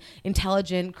 amazing,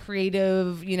 intelligent,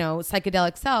 creative, you know,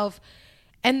 psychedelic self.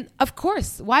 And of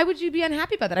course, why would you be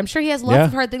unhappy about that? I'm sure he has lots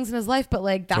of hard things in his life, but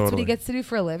like that's what he gets to do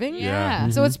for a living. Yeah.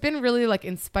 So it's been really like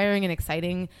inspiring and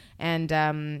exciting. And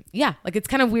like it's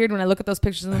kind of weird when I look at those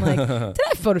pictures and I'm like, did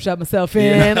I Photoshop myself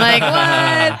in? Like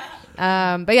what?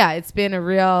 But yeah, it's been a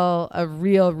real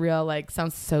like,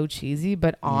 sounds so cheesy,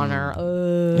 but honor.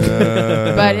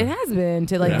 But it has been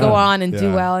to like go on and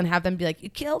do well and have them be like, you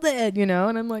killed it, you know?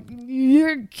 And I'm like,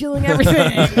 you're killing everything.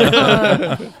 So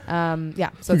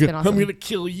it's been awesome. I'm going to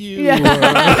kill you.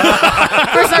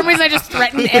 Yeah. For some reason, I just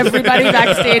threaten everybody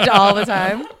backstage all the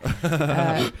time.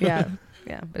 But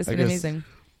it's been amazing.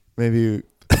 Maybe.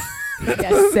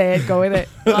 Yes, say it. Go with it.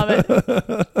 Love it.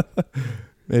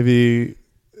 Maybe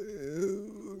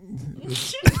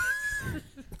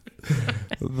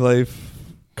life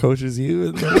coaches you.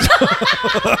 And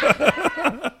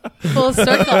Full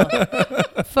circle.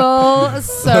 Love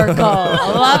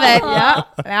it. Yeah.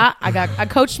 I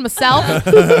coached myself.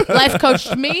 Life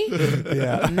coached me.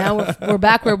 Yeah. Now we're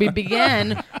back where we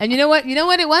began. And you know what?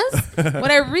 It was? What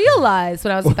I realized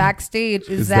when I was backstage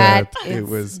is that it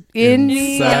was in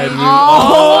me inside you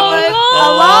all along.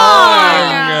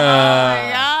 Oh my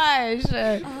gosh.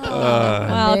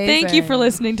 Well, thank you for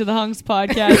listening to the Hunks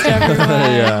podcast,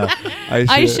 everyone.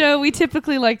 I show we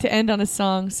typically like to end on a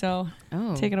song, so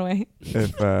take it away.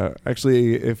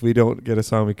 If we don't get a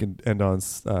song, we can end on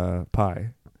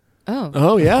pie.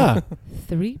 Oh yeah.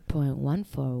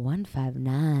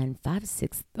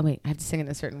 3.1415956. Oh wait, I have to sing it in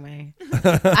a certain way.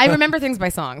 I remember things by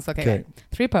songs. Okay.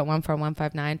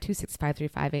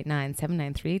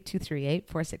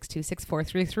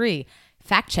 3.1415926535897932384626433.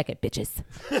 Fact check it, bitches.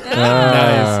 Nice.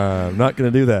 I'm not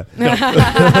going to do that.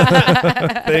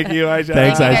 Thank you, Aisha.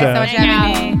 Thanks,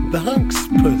 Aisha. The Hunks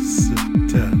Puss.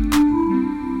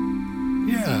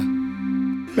 Yeah.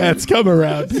 Matt's come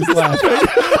around. He's laughing.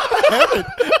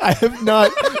 I have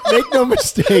not. Make no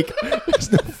mistake.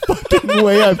 There's no fucking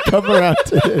way I've come around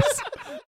to this.